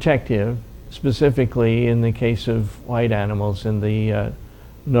protective, specifically in the case of white animals in the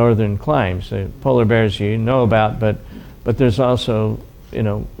northern climes. The polar bears you know about, but there's also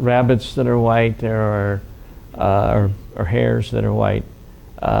rabbits that are white. There are hares that are white.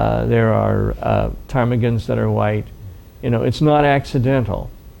 There are ptarmigans that are white. It's not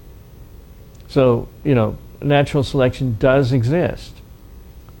accidental. So natural selection does exist,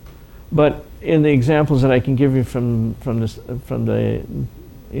 but in the examples that I can give you from the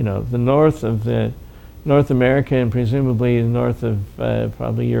north of the North America and presumably the north of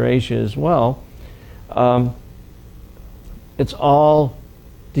probably Eurasia as well, it's all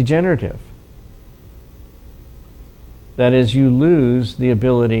degenerative. That is, you lose the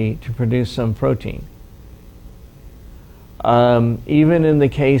ability to produce some protein. Even in the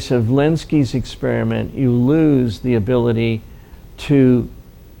case of Lenski's experiment, you lose the ability to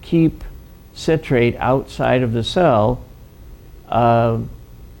keep citrate outside of the cell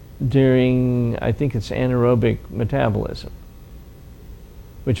during, I think it's anaerobic metabolism,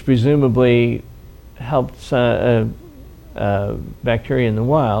 which presumably helped bacteria in the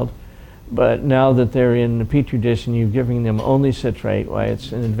wild. But now that they're in the petri dish and you're giving them only citrate, why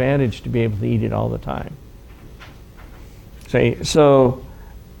it's an advantage to be able to eat it all the time. So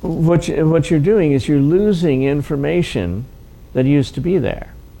what you're doing is you're losing information that used to be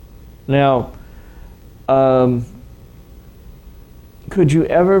there. Now, could you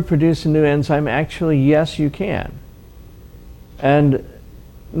ever produce a new enzyme? Actually, yes, you can. And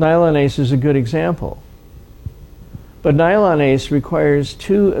nylonase is a good example. But nylonase requires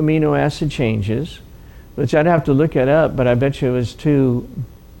 2 amino acid changes, which I'd have to look it up, but I bet you it was 2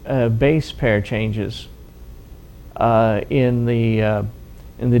 base pair changes in the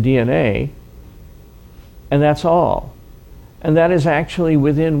DNA, and that's all. And that is actually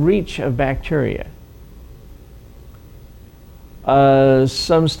within reach of bacteria.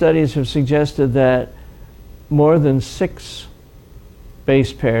 Some studies have suggested that more than 6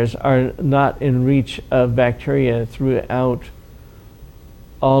 base pairs are not in reach of bacteria throughout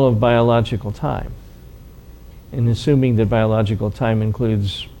all of biological time, and assuming that biological time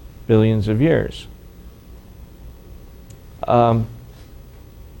includes billions of years. And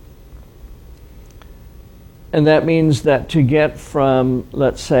that means that to get from,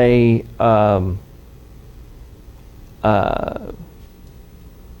 let's say, an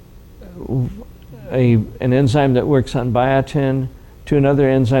enzyme that works on biotin to another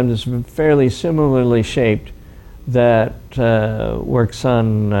enzyme that's fairly similarly shaped that works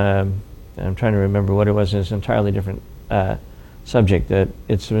on, I'm trying to remember what it was, it's an entirely different subject, that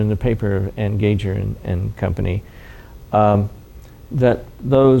it's in the paper of Gager and company, that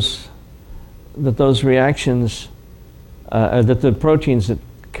those reactions, that the proteins that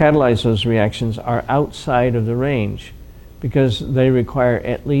catalyze those reactions are outside of the range because they require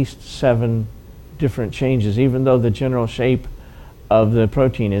at least 7 different changes, even though the general shape of the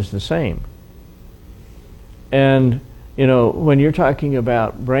protein is the same. And, you know, when you're talking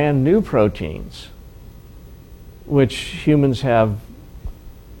about brand new proteins, which humans have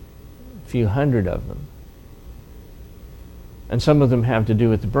a few hundred of them, and some of them have to do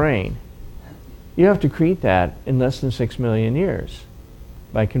with the brain, you have to create that in less than 6 million years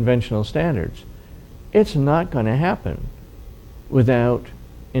by conventional standards. It's not going to happen without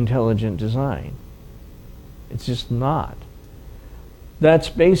intelligent design. It's just not. That's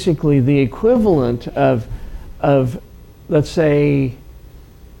basically the equivalent of let's say,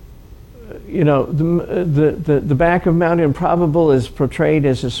 you know, the back of Mount Improbable is portrayed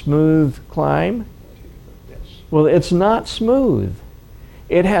as a smooth climb. Yes. Well, it's not smooth.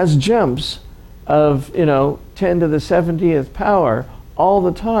 It has jumps of, you know, 10 to the 70th power all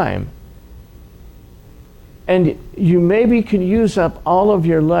the time. And you maybe can use up all of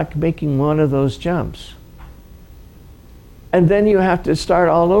your luck making one of those jumps. And then you have to start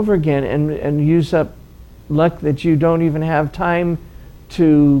all over again and use up luck that you don't even have time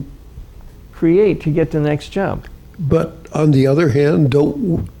to create to get the next jump. But on the other hand,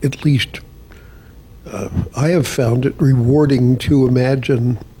 don't, at least I have found it rewarding to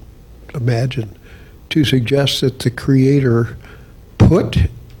imagine, to suggest that the Creator put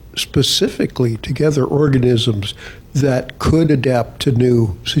specifically together organisms that could adapt to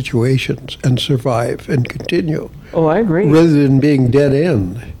new situations and survive and continue. Oh, I agree. Rather than being dead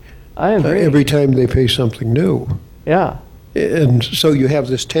end. I agree. Every time they face something new. Yeah. And so you have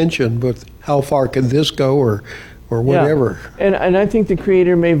this tension with how far can this go or whatever. Yeah. And I think the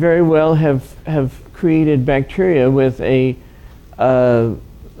Creator may very well have created bacteria with a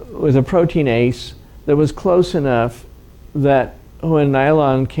proteinase that was close enough that when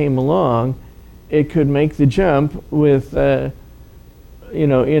nylon came along, it could make the jump with, you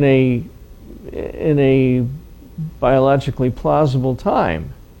know, in a biologically plausible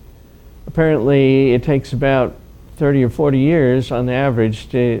time. Apparently, it takes about 30 or 40 years on average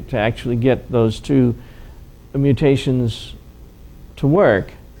to actually get those 2 mutations to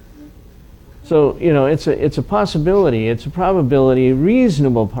work. So, you know, it's a possibility, it's a probability, a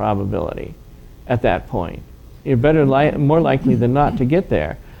reasonable probability at that point. You're more likely than not to get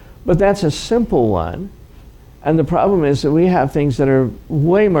there. But that's a simple one. And the problem is that we have things that are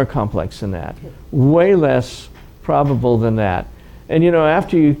way more complex than that, way less probable than that. And, you know,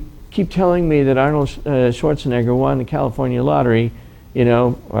 after you keep telling me that Arnold Schwarzenegger won the California lottery, you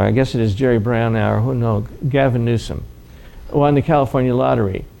know, or I guess it is Jerry Brown now, or who knows, Gavin Newsom won the California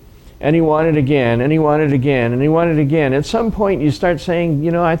lottery. And he won it again, and he won it again, and he won it again. At some point you start saying, you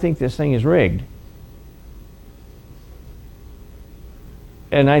know, I think this thing is rigged.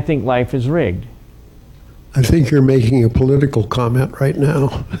 And I think life is rigged. I think you're making a political comment right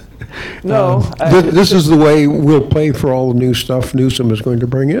now. No. This is the way we'll pay for all the new stuff Newsom is going to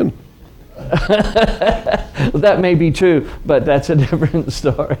bring in. That may be true, but that's a different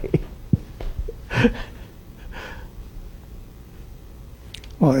story.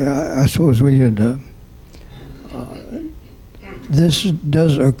 Well, I suppose we could this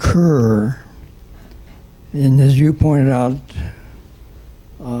does occur, and as you pointed out,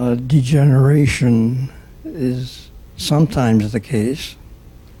 degeneration is sometimes the case.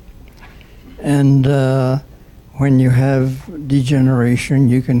 And when you have degeneration,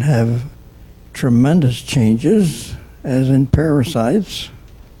 you can have tremendous changes, as in parasites.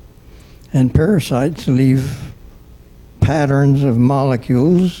 And parasites leave patterns of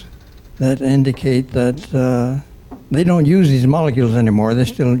molecules that indicate that they don't use these molecules anymore. They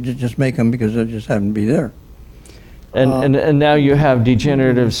still just make them because they just happen to be there. And now you have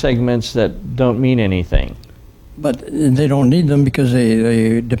degenerative segments that don't mean anything. But they don't need them because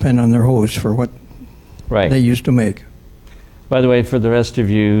they depend on their host for what they used to make. By the way, for the rest of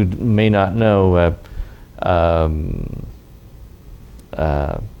you who may not know,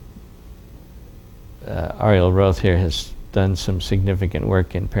 Ariel Roth here has done some significant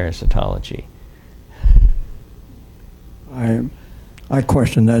work in parasitology. I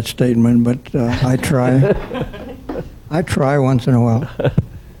question that statement, but I try. I try once in a while.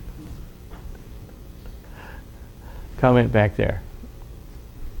 Comment back there.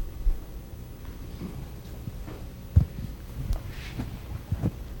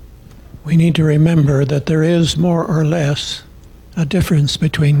 We need to remember that there is more or less a difference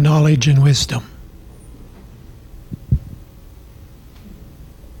between knowledge and wisdom.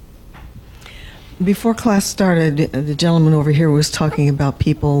 Before class started, the gentleman over here was talking about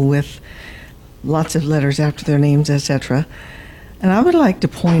people with lots of letters after their names, etc. And I would like to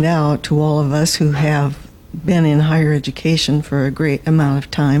point out to all of us who have been in higher education for a great amount of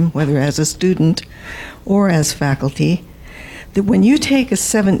time, whether as a student or as faculty, that when you take a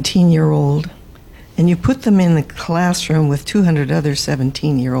 17-year-old and you put them in the classroom with 200 other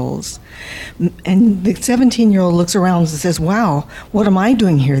 17-year-olds, and the 17-year-old looks around and says, wow, what am I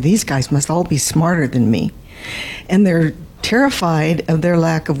doing here? These guys must all be smarter than me. And they're terrified of their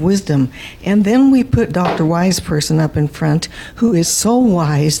lack of wisdom. And then we put Dr. Wise person up in front who is so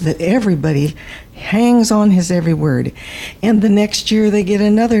wise that everybody hangs on his every word. And the next year they get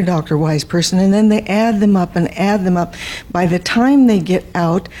another Dr. Wise person, and then they add them up and add them up. By the time they get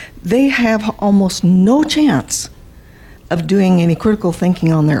out, they have almost no chance of doing any critical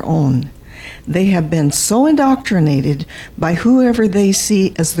thinking on their own. They have been so indoctrinated by whoever they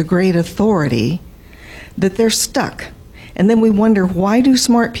see as the great authority that they're stuck. And then we wonder, why do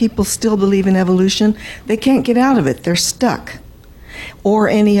smart people still believe in evolution? They can't get out of it. They're stuck. Or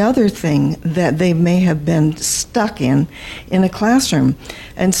any other thing that they may have been stuck in a classroom.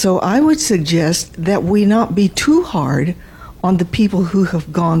 And so I would suggest that we not be too hard on the people who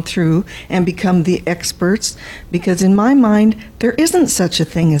have gone through and become the experts, because in my mind, there isn't such a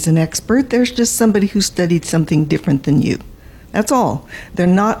thing as an expert. There's just somebody who studied something different than you. That's all. They're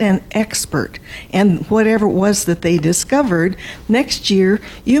not an expert. And whatever it was that they discovered, next year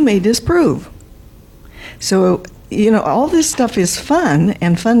you may disprove. So, all this stuff is fun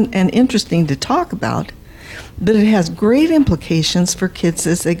and interesting to talk about, but it has great implications for kids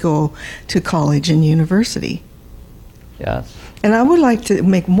as they go to college and university. Yes. And I would like to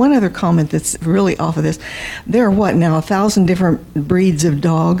make one other comment that's really off of this. There are 1,000 different breeds of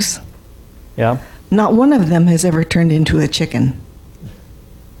dogs? Yeah. Not one of them has ever turned into a chicken.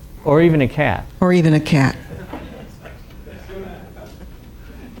 Or even a cat. Or even a cat.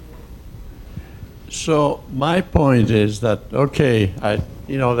 So my point is that, okay,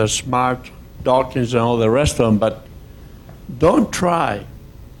 they're smart, Dawkins and all the rest of them, but don't try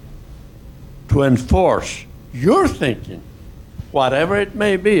to enforce your thinking, whatever it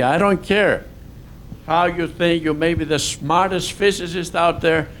may be. I don't care how you think. You may be the smartest physicist out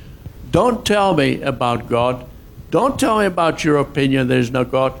there. Don't tell me about God. Don't tell me about your opinion there's no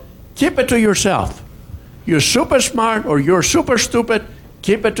God. Keep it to yourself. You're super smart or you're super stupid,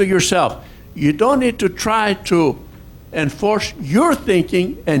 keep it to yourself. You don't need to try to enforce your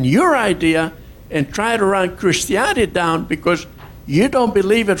thinking and your idea and try to run Christianity down because you don't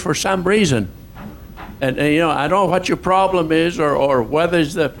believe it for some reason. And I don't know what your problem is or whether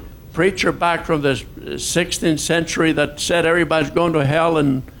it's the preacher back from the 16th century that said everybody's going to hell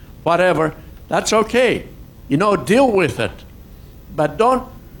and whatever. That's okay. Deal with it. But don't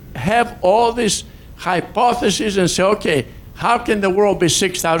have all these hypotheses and say, okay, how can the world be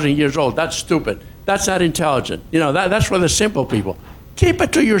 6,000 years old? That's stupid. That's not intelligent. That's for the simple people. Keep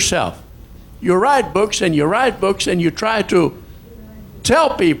it to yourself. You write books and you try to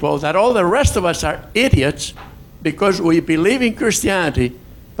tell people that all the rest of us are idiots because we believe in Christianity,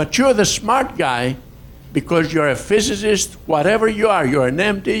 but you're the smart guy because you're a physicist, whatever you are. You're an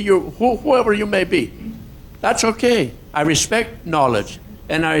MD, whoever you may be. That's okay. I respect knowledge,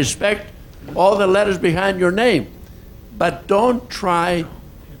 and I respect all the letters behind your name. but don't try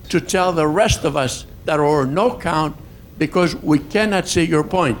to tell the rest of us that are no count because we cannot see your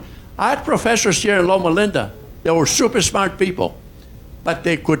point. I had professors here in Loma Linda. They were super smart people, but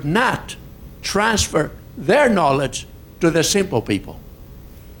they could not transfer their knowledge to the simple people.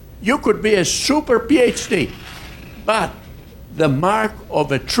 You could be a super PhD, but the mark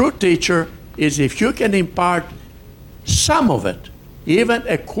of a true teacher is if you can impart some of it, even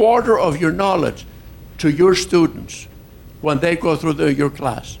a quarter of your knowledge, to your students when they go through your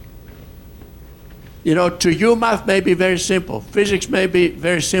class. You know, to you, math may be very simple, physics may be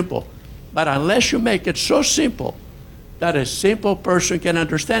very simple, but unless you make it so simple that a simple person can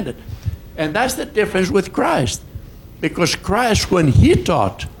understand it. And that's the difference with Christ. Because Christ, when he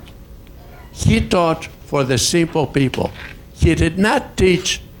taught for the simple people. He did not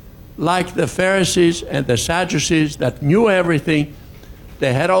teach like the Pharisees and the Sadducees that knew everything.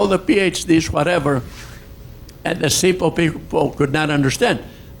 They had all the PhDs, whatever, and the simple people could not understand.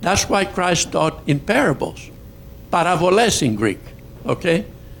 That's why Christ taught in parables, paraboles in Greek, okay?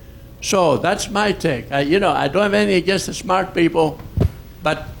 So that's my take. I don't have anything against the smart people,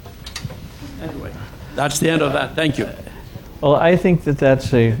 but anyway, that's the end of that. Thank you. Well, I think that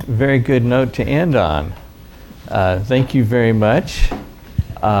that's a very good note to end on. Thank you very much.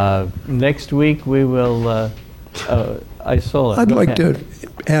 Next week we will, Isola. I'd like to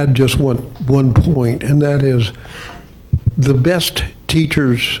add just one point, and that is the best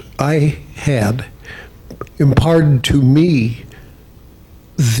teachers I had imparted to me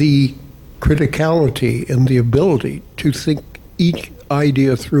the criticality and the ability to think each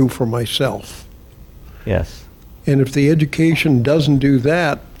idea through for myself. Yes. And if the education doesn't do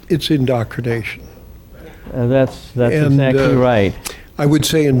that, it's indoctrination. That's exactly right. I would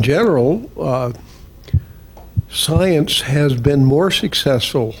say in general, science has been more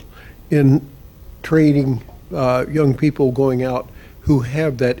successful in training young people going out who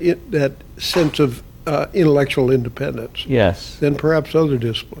have that sense of intellectual independence. Yes. Than perhaps other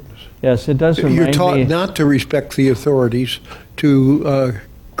disciplines. Yes, it does remind me. You're taught not to respect the authorities, to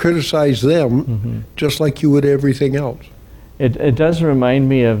criticize them, just like you would everything else. It does remind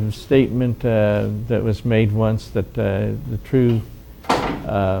me of a statement that was made once that the true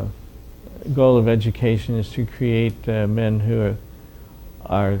goal of education is to create men who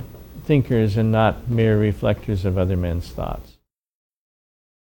are thinkers and not mere reflectors of other men's thoughts.